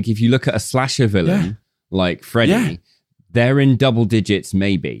 Saying. I think if you look at a slasher villain like Freddy, they're in double digits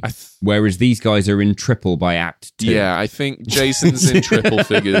maybe. Whereas these guys are in triple by Act 2. Yeah, I think Jason's in triple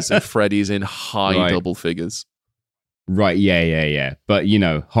figures and Freddy's in high double figures. Right, yeah. But,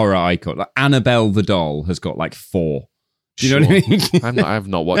 horror icon. Like Annabelle the doll has got like 4. Do you know what I mean? I have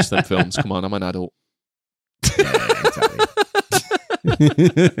not watched them films. Come on, I'm an adult. Exactly.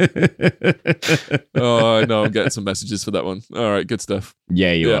 Oh, no, I'm getting some messages for that one. All right, good stuff.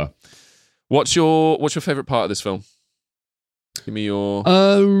 Yeah, you are. What's your favorite part of this film? Give me your.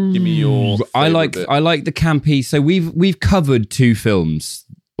 I like the campy. So we've covered 2 films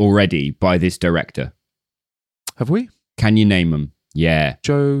already by this director. Have we? Can you name them? Yeah,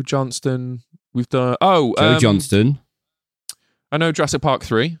 Joe Johnston. We've done. Joe Johnston. I know Jurassic Park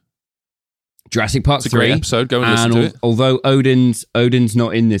 3. Jurassic Park 3. It's a great episode. Go and listen to it. Although Odin's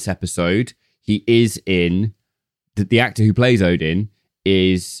not in this episode, he is in the actor who plays Odin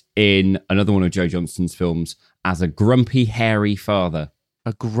is in another one of Joe Johnston's films as a grumpy, hairy father.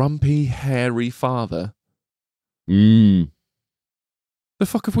 A grumpy, hairy father? The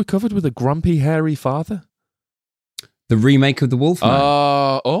fuck have we covered with a grumpy, hairy father? The remake of The Wolfman.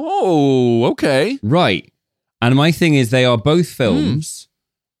 Okay. Right. And my thing is they are both films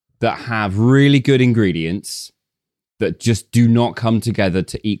that have really good ingredients that just do not come together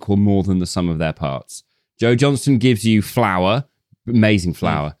to equal more than the sum of their parts. Joe Johnston gives you flour, amazing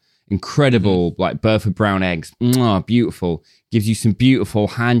flour, incredible like Burford brown eggs, beautiful. Gives you some beautiful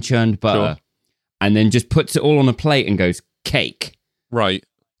hand-churned butter, and then just puts it all on a plate and goes, cake. Right.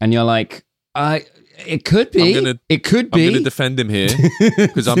 And you're like, it could be. It could be. I'm going to defend him here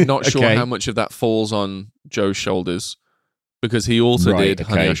because I'm not sure how much of that falls on Joe's shoulders because he also did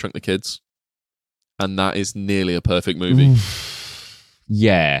Honey, I Shrunk the Kids. And that is nearly a perfect movie.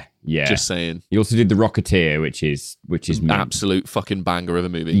 Yeah. Just saying. He also did The Rocketeer, which is an absolute fucking banger of a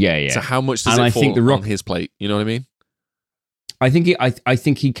movie. Yeah. So how much does it fall on his plate? You know what I mean? I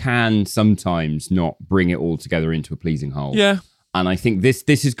think he can sometimes not bring it all together into a pleasing whole. Yeah. And I think this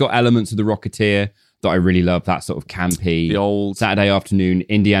has got elements of The Rocketeer that I really love. That sort of campy, the old Saturday afternoon,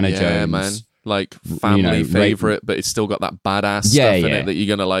 Indiana Jones. man. Like family favorite, but it's still got that badass stuff in it that you're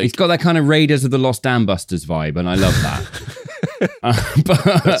gonna like. It's got that kind of Raiders of the Lost Dam Busters vibe, and I love that.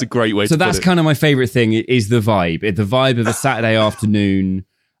 But, that's a great way. So that's kind of my favorite thing is the vibe. The vibe of a Saturday afternoon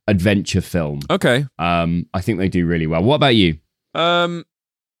adventure film. Okay. I think they do really well. What about you? I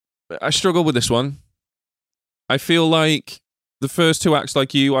struggle with this one. I feel like the first two acts,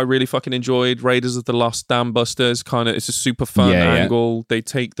 like you, I really fucking enjoyed. Raiders of the Lost Dam Busters, kind of, it's a super fun angle. They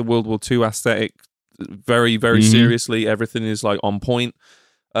take the World War II aesthetic very, very seriously. Everything is like on point.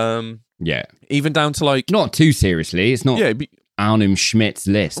 Even down to like not too seriously. It's not Arnim Schmidt's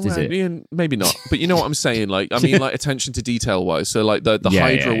list, is it? Yeah, maybe not. But you know what I'm saying? Like, I mean, like attention to detail wise. So like the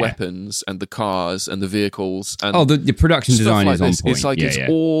Hydra weapons and the cars and the vehicles and the production design like is on this. point. It's like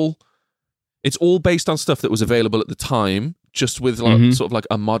it's all based on stuff that was available at the time, just with like sort of like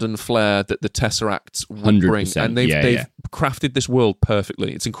a modern flair that the Tesseracts would bring. And they've crafted this world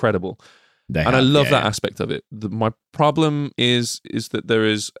perfectly. It's incredible. I love that aspect of it. My problem is that there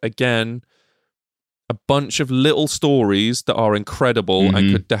is, again, a bunch of little stories that are incredible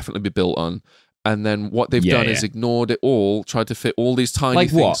and could definitely be built on. And then what they've done is ignored it all, tried to fit all these tiny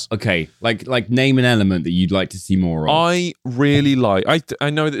things. Like what? Okay, like name an element that you'd like to see more of. I really like. I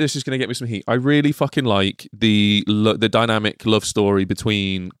know that this is going to get me some heat. I really fucking like the dynamic love story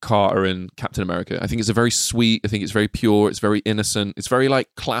between Carter and Captain America. I think it's a very sweet. I think it's very pure. It's very innocent. It's very like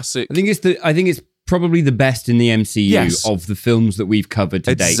classic. I think it's probably the best in the MCU of the films that we've covered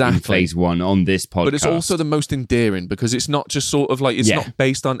to date in Phase 1 on this podcast. But it's also the most endearing because it's not just sort of like, it's not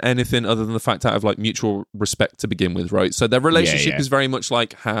based on anything other than the fact out of like mutual respect to begin with, right? So their relationship is very much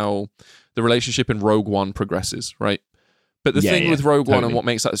like how the relationship in Rogue One progresses, right? But the thing with Rogue One and what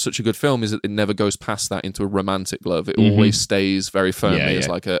makes that such a good film is that it never goes past that into a romantic love. It always stays very firmly as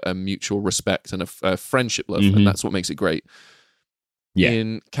like a mutual respect and a friendship love, and that's what makes it great.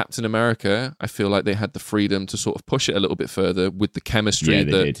 In Captain America, I feel like they had the freedom to sort of push it a little bit further with the chemistry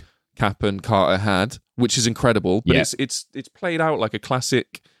that Cap and Carter had, which is incredible. But it's played out like a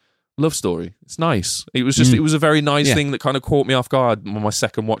classic love story. It's nice. It was just it was a very nice thing that kind of caught me off guard on my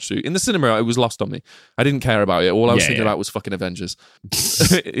second watch through. In the cinema, it was lost on me. I didn't care about it. All I was thinking about was fucking Avengers.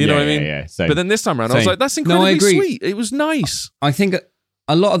 You know what I mean? Yeah. But then this time around, I was like, that's incredibly sweet. It was nice. I think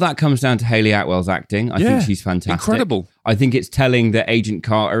a lot of that comes down to Hayley Atwell's acting. I think she's fantastic. Incredible. I think it's telling that Agent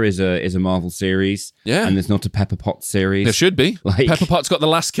Carter is a Marvel series. Yeah. And there's not a Pepper Potts series. There should be. Like, Pepper Potts got the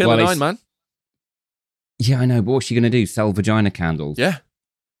last kill in Iron Man. Yeah, I know. But what's she going to do? Sell vagina candles? Yeah.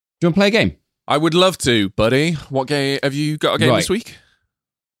 Do you want to play a game? I would love to, buddy. What game? Have you got a game this week?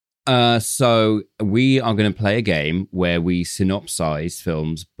 So we are going to play a game where we synopsize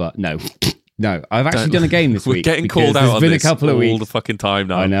films, but no. No, I've actually done a game this week. We're getting called out on this all the fucking time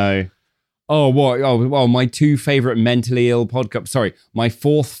now. I know. Oh, what? Oh, well, my two favorite mentally ill podcast. Sorry, my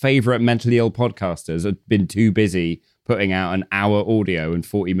fourth favorite mentally ill podcasters have been too busy putting out an hour audio and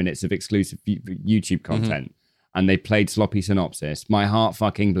 40 minutes of exclusive YouTube content, and they played sloppy synopsis. My heart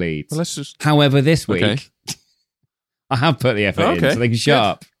fucking bleeds. Well, let's just. However, this week I have put the effort in, so they can shut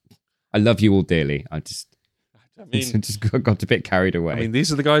up. I love you all dearly. I just got a bit carried away. I mean,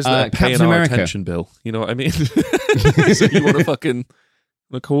 these are the guys that are paying our attention bill. You know what I mean? So you want to fucking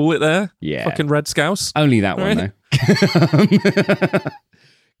call it there? Yeah. Fucking Red Scouse? Only that one, though.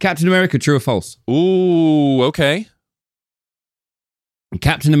 Captain America, true or false? Ooh, okay.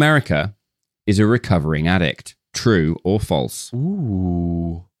 Captain America is a recovering addict. True or false?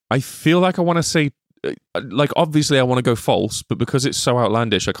 Ooh. I feel like I want to say, like, obviously I want to go false, but because it's so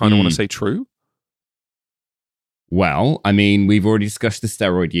outlandish, I kind of want to say true. Well, I mean, we've already discussed the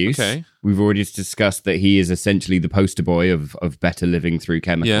steroid use. Okay. We've already discussed that he is essentially the poster boy of better living through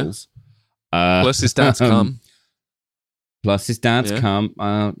chemicals. Yeah. Plus his dad's cum. Plus his dad's cum.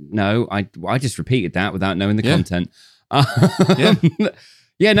 No, I just repeated that without knowing the content.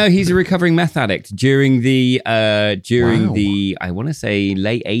 Yeah, no, he's a recovering meth addict during the I want to say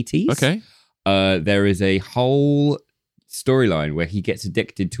late 80s. Okay. There is a whole storyline where he gets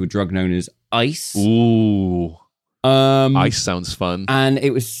addicted to a drug known as ice. Ooh. Ice sounds fun. And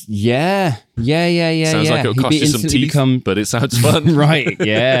it was Sounds like it'll cost you some teeth, but it sounds fun. Right,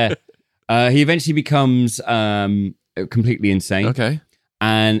 yeah. He eventually becomes completely insane. Okay.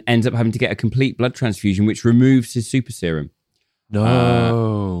 And ends up having to get a complete blood transfusion, which removes his super serum.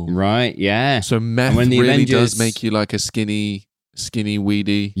 No. Right, yeah. So meth really does make you like a skinny,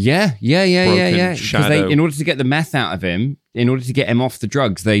 weedy. Yeah. Shadow. In order to get the meth out of him, in order to get him off the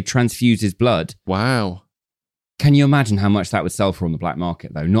drugs, they transfuse his blood. Wow. Can you imagine how much that would sell for on the black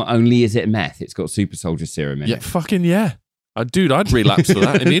market, though? Not only is it meth, it's got super soldier serum in Yeah, it. fucking yeah. Dude, I'd relapse to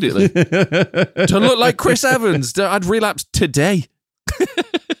that immediately. To look like Chris Evans, I'd relapse today.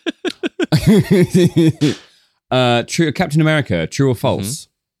 True, Captain America, true or false?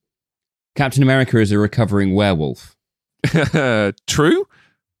 Captain America is a recovering werewolf. True?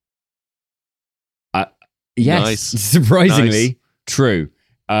 Yes, Nice. surprisingly Nice. true.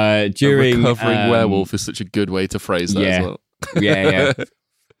 During a recovering werewolf is such a good way to phrase that as well. yeah.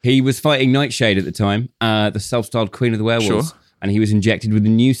 He was fighting Nightshade at the time, the self-styled queen of the werewolves, Sure. and he was injected with a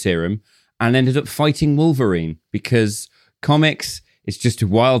new serum and ended up fighting Wolverine because comics is just a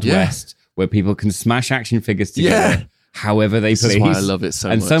wild west where people can smash action figures together however they please. This is why I love it so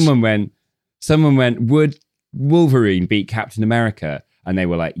and much. someone went, would Wolverine beat Captain America? And they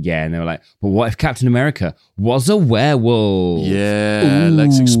were like, yeah. And they were like, but what if Captain America was a werewolf? Yeah,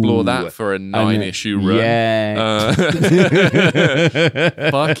 let's explore that for a 9-issue run. Yeah.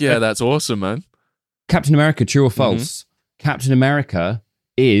 Fuck yeah, that's awesome, man. Captain America, true or false? Captain America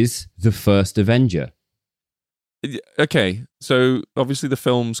is the first Avenger. Okay, so obviously the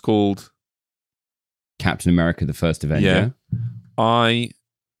film's called Captain America, the first Avenger. Yeah. I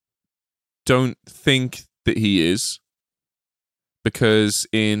don't think that he is, because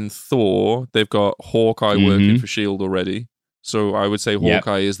in Thor, they've got Hawkeye working for S.H.I.E.L.D. already. So I would say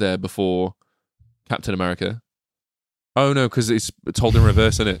Hawkeye is there before Captain America. Oh, no, because it's told in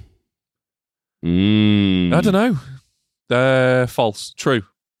reverse, isn't it? I don't know. False. True.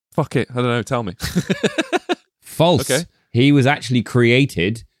 Fuck it. I don't know. Tell me. False. Okay. He was actually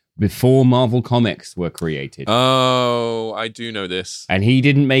created before Marvel Comics were created. Oh, I do know this. And he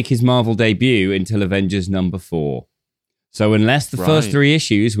didn't make his Marvel debut until Avengers number 4. So unless the first 3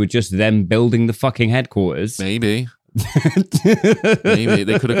 issues were just them building the fucking headquarters... Maybe. Maybe.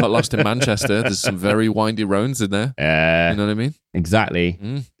 They could have got lost in Manchester. There's some very windy roads in there. You know what I mean? Exactly.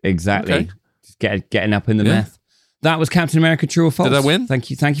 Exactly. Okay. Just getting up in the meth. That was Captain America, true or false? Did I win? Thank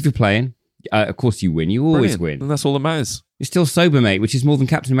you for playing. Of course you win. You always win. And that's all that matters. You're still sober, mate, which is more than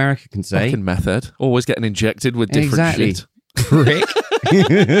Captain America can say. Fucking method. Always getting injected with different shit. Prick.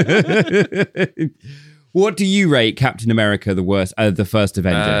 What do you rate Captain America, the first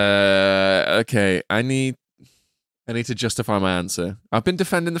Avenger? Okay, I need to justify my answer. I've been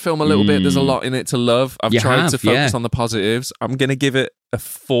defending the film a little bit. There's a lot in it to love. I've tried to focus on the positives. I'm going to give it a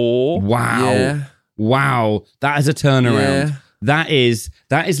 4. Wow. Yeah. Wow. That is a turnaround. Yeah. That is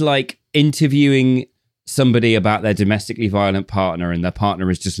like interviewing somebody about their domestically violent partner and their partner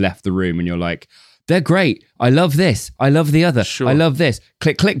has just left the room and you're like, they're great. I love this. I love the other. Sure. I love this.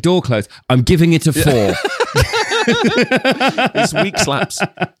 Click, click, door close. I'm giving it a 4. It's weak slaps.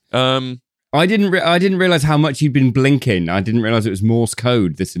 I didn't realize how much you'd been blinking. I didn't realize it was Morse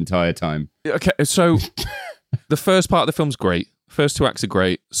code this entire time. Okay, so the first part of the film's great. First 2 acts are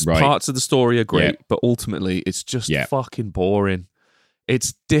great. Right. Parts of the story are great, Yeah. but ultimately it's just fucking boring.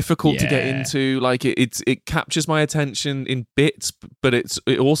 It's difficult to get into. Like it captures my attention in bits, but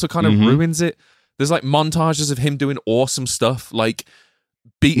it also kind of ruins it. There's like montages of him doing awesome stuff, like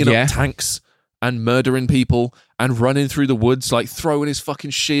beating up tanks and murdering people and running through the woods, like throwing his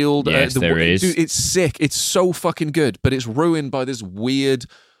fucking shield. Yes, there is. Dude, it's sick. It's so fucking good, but it's ruined by this weird,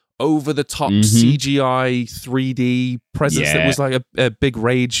 over-the-top CGI 3D presence that was like a big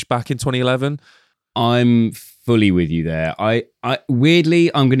rage back in 2011. I'm fully with you there. I weirdly,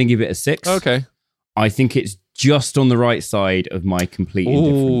 I'm going to give it a 6. Okay. I think it's just on the right side of my complete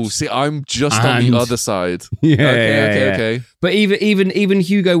indifference. Oh, see, I'm just on the other side. Okay. But even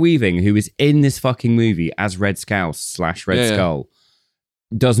Hugo Weaving, who is in this fucking movie as Red Scouse / Red Skull,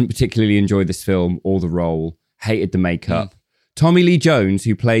 doesn't particularly enjoy this film or the role, hated the makeup. Tommy Lee Jones,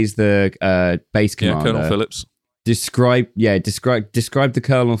 who plays the base commander, Colonel Phillips, described the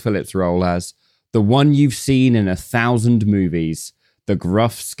Colonel Phillips role as the one you've seen in 1,000 movies, the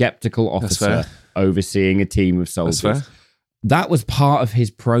gruff, skeptical officer overseeing a team of soldiers. That was part of his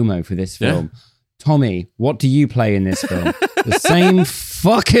promo for this film. Yeah. Tommy, what do you play in this film? The same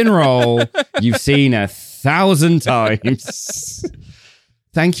fucking role you've seen 1,000 times.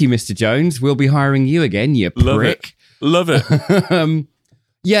 Thank you, Mr. Jones. We'll be hiring you again, you prick. Love it.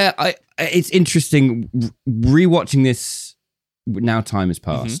 It's interesting rewatching this now time has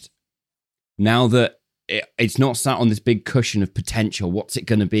passed. Now that it's not sat on this big cushion of potential. What's it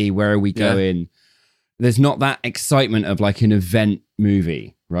going to be? Where are we going? There's not that excitement of like an event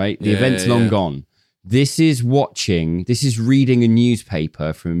movie, right? The event's long gone. This is reading a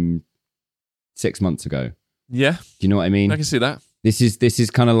newspaper from 6 months ago. Yeah. Do you know what I mean? I can see that. This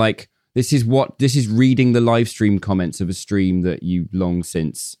is kind of like, this is reading the live stream comments of a stream that you long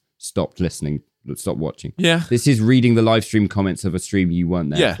since stopped listening stop watching. Yeah. This is reading the live stream comments of a stream you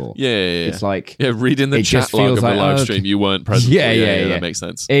weren't there for. Yeah. It's like... Yeah, reading the chat log of a live stream you weren't present for. Yeah, that makes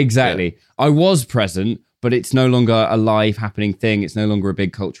sense. Exactly. Yeah. I was present, but it's no longer a live happening thing. It's no longer a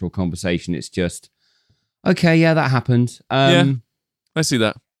big cultural conversation. It's just, okay, yeah, that happened. I see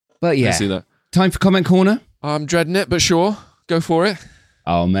that. But yeah. I see that. Time for Comment Corner? I'm dreading it, but sure. Go for it.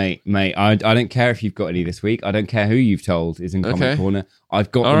 Oh, mate, I don't care if you've got any this week. I don't care who you've told is in Comment Corner.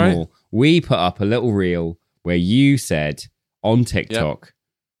 I've got them all. We put up a little reel where you said on TikTok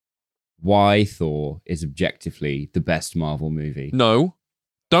why Thor is objectively the best Marvel movie. No.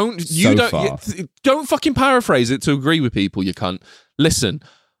 Don't fucking paraphrase it to agree with people, you cunt. Listen,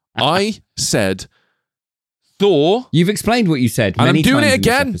 I said Thor. You've explained what you said many times in this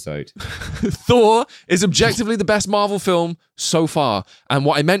episode. Thor is objectively the best Marvel film so far. And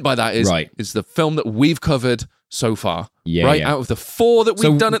what I meant by that is the film that we've covered so far. Out of the 4 that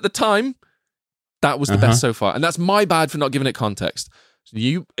we've done at the time, that was the best so far. And that's my bad for not giving it context.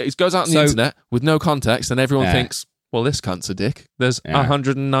 It goes out on the internet with no context and everyone thinks, well, this cunt's a dick. There's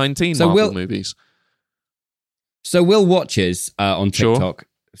 119 Marvel movies. So Will Watchers on TikTok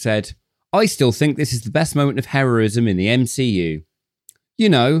said, I still think this is the best moment of heroism in the MCU. You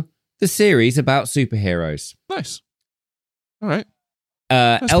know, the series about superheroes. Nice. All right.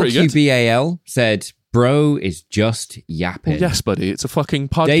 LQBAL said, bro is just yapping. Well, yes, buddy. It's a fucking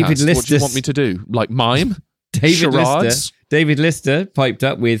podcast. David Lister, what do you want me to do? Like mime? David Lister piped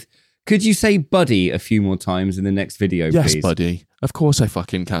up with, could you say buddy a few more times in the next video, please? Yes, buddy. Of course I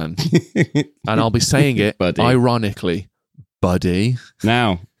fucking can. And I'll be saying it ironically. Buddy.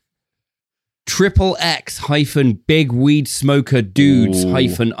 Now... XXX big weed smoker dudes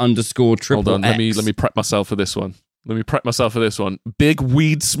 _ triple Hold on, X. let me prep myself for this one. Big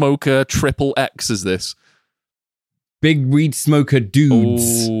weed smoker XXX is this. Big weed smoker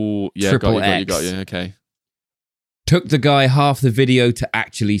dudes. Ooh, yeah, triple X. Got you. Okay. Took the guy half the video to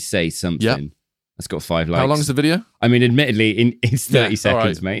actually say something. Yep. That's got 5 likes. How long is the video? I mean, admittedly, it's 30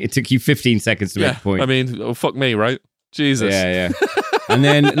 seconds, mate. It took you 15 seconds to make a point. I mean, fuck me, right? Jesus. Yeah. And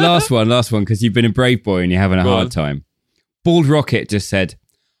then last one, because you've been a brave boy and you're having a hard time. Bald Rocket just said,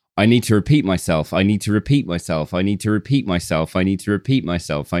 I need to repeat myself. I need to repeat myself. I need to repeat myself. I need to repeat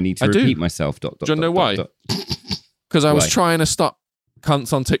myself. I need to repeat myself. Do you know why? Because I was trying to stop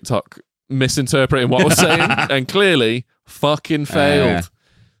cunts on TikTok misinterpreting what I was saying and clearly fucking failed.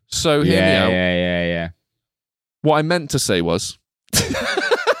 So hear me out. Yeah. What I meant to say was...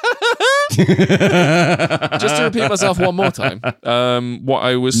 just to repeat myself one more time, what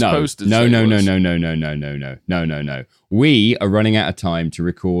I was supposed to say No. We are running out of time to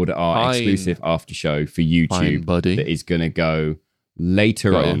record our exclusive after show for YouTube that is going to go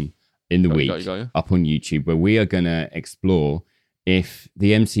later on in the week up on YouTube, where we are going to explore if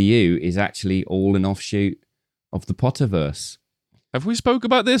the MCU is actually all an offshoot of the Potterverse. Have we spoke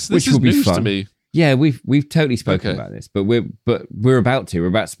about this? This is news to me. Yeah, we've totally spoken about this, but we're about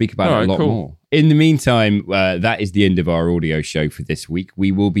to speak about it a lot more. In the meantime, that is the end of our audio show for this week.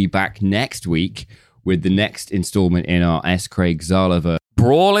 We will be back next week with the next installment in our S. Craig Zalaverse.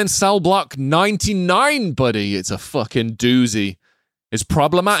 Brawl in Cell Block 99, buddy. It's a fucking doozy. It's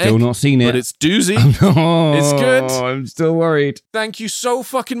problematic. Still not seen it. But it's doozy. No, it's good. I'm still worried. Thank you so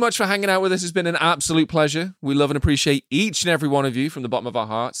fucking much for hanging out with us. It's been an absolute pleasure. We love and appreciate each and every one of you from the bottom of our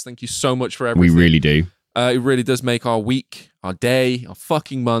hearts. Thank you so much for everything. We really do. It really does make our week, our day, our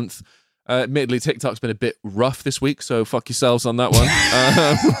fucking month. Admittedly, TikTok's been a bit rough this week, so fuck yourselves on that one.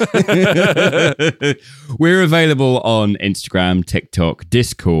 We're available on Instagram, TikTok,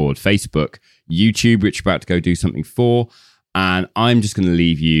 Discord, Facebook, YouTube, which we're about to go do something for. And I'm just going to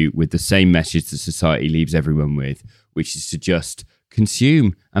leave you with the same message that society leaves everyone with, which is to just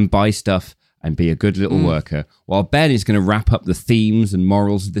consume and buy stuff and be a good little worker, while Ben is going to wrap up the themes and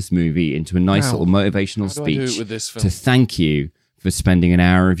morals of this movie into a nice little motivational speech to thank you for spending an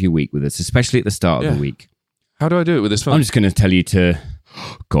hour of your week with us, especially at the start of the week. How do I do it with this film? I'm just going to tell you to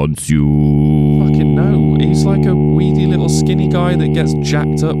consume. Fucking no. He's like a weedy little skinny guy that gets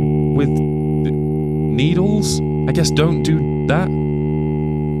jacked up with needles. I guess don't do that.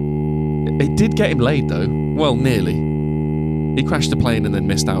 It did get him laid, though. Well, nearly. He crashed a plane and then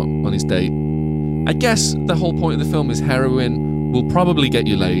missed out on his date. I guess the whole point of the film is heroin will probably get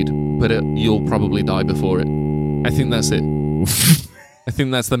you laid, but you'll probably die before it. I think that's it. I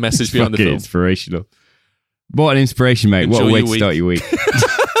think that's the message behind the film. Inspirational. What an inspiration, mate. Enjoy what a way to start your week.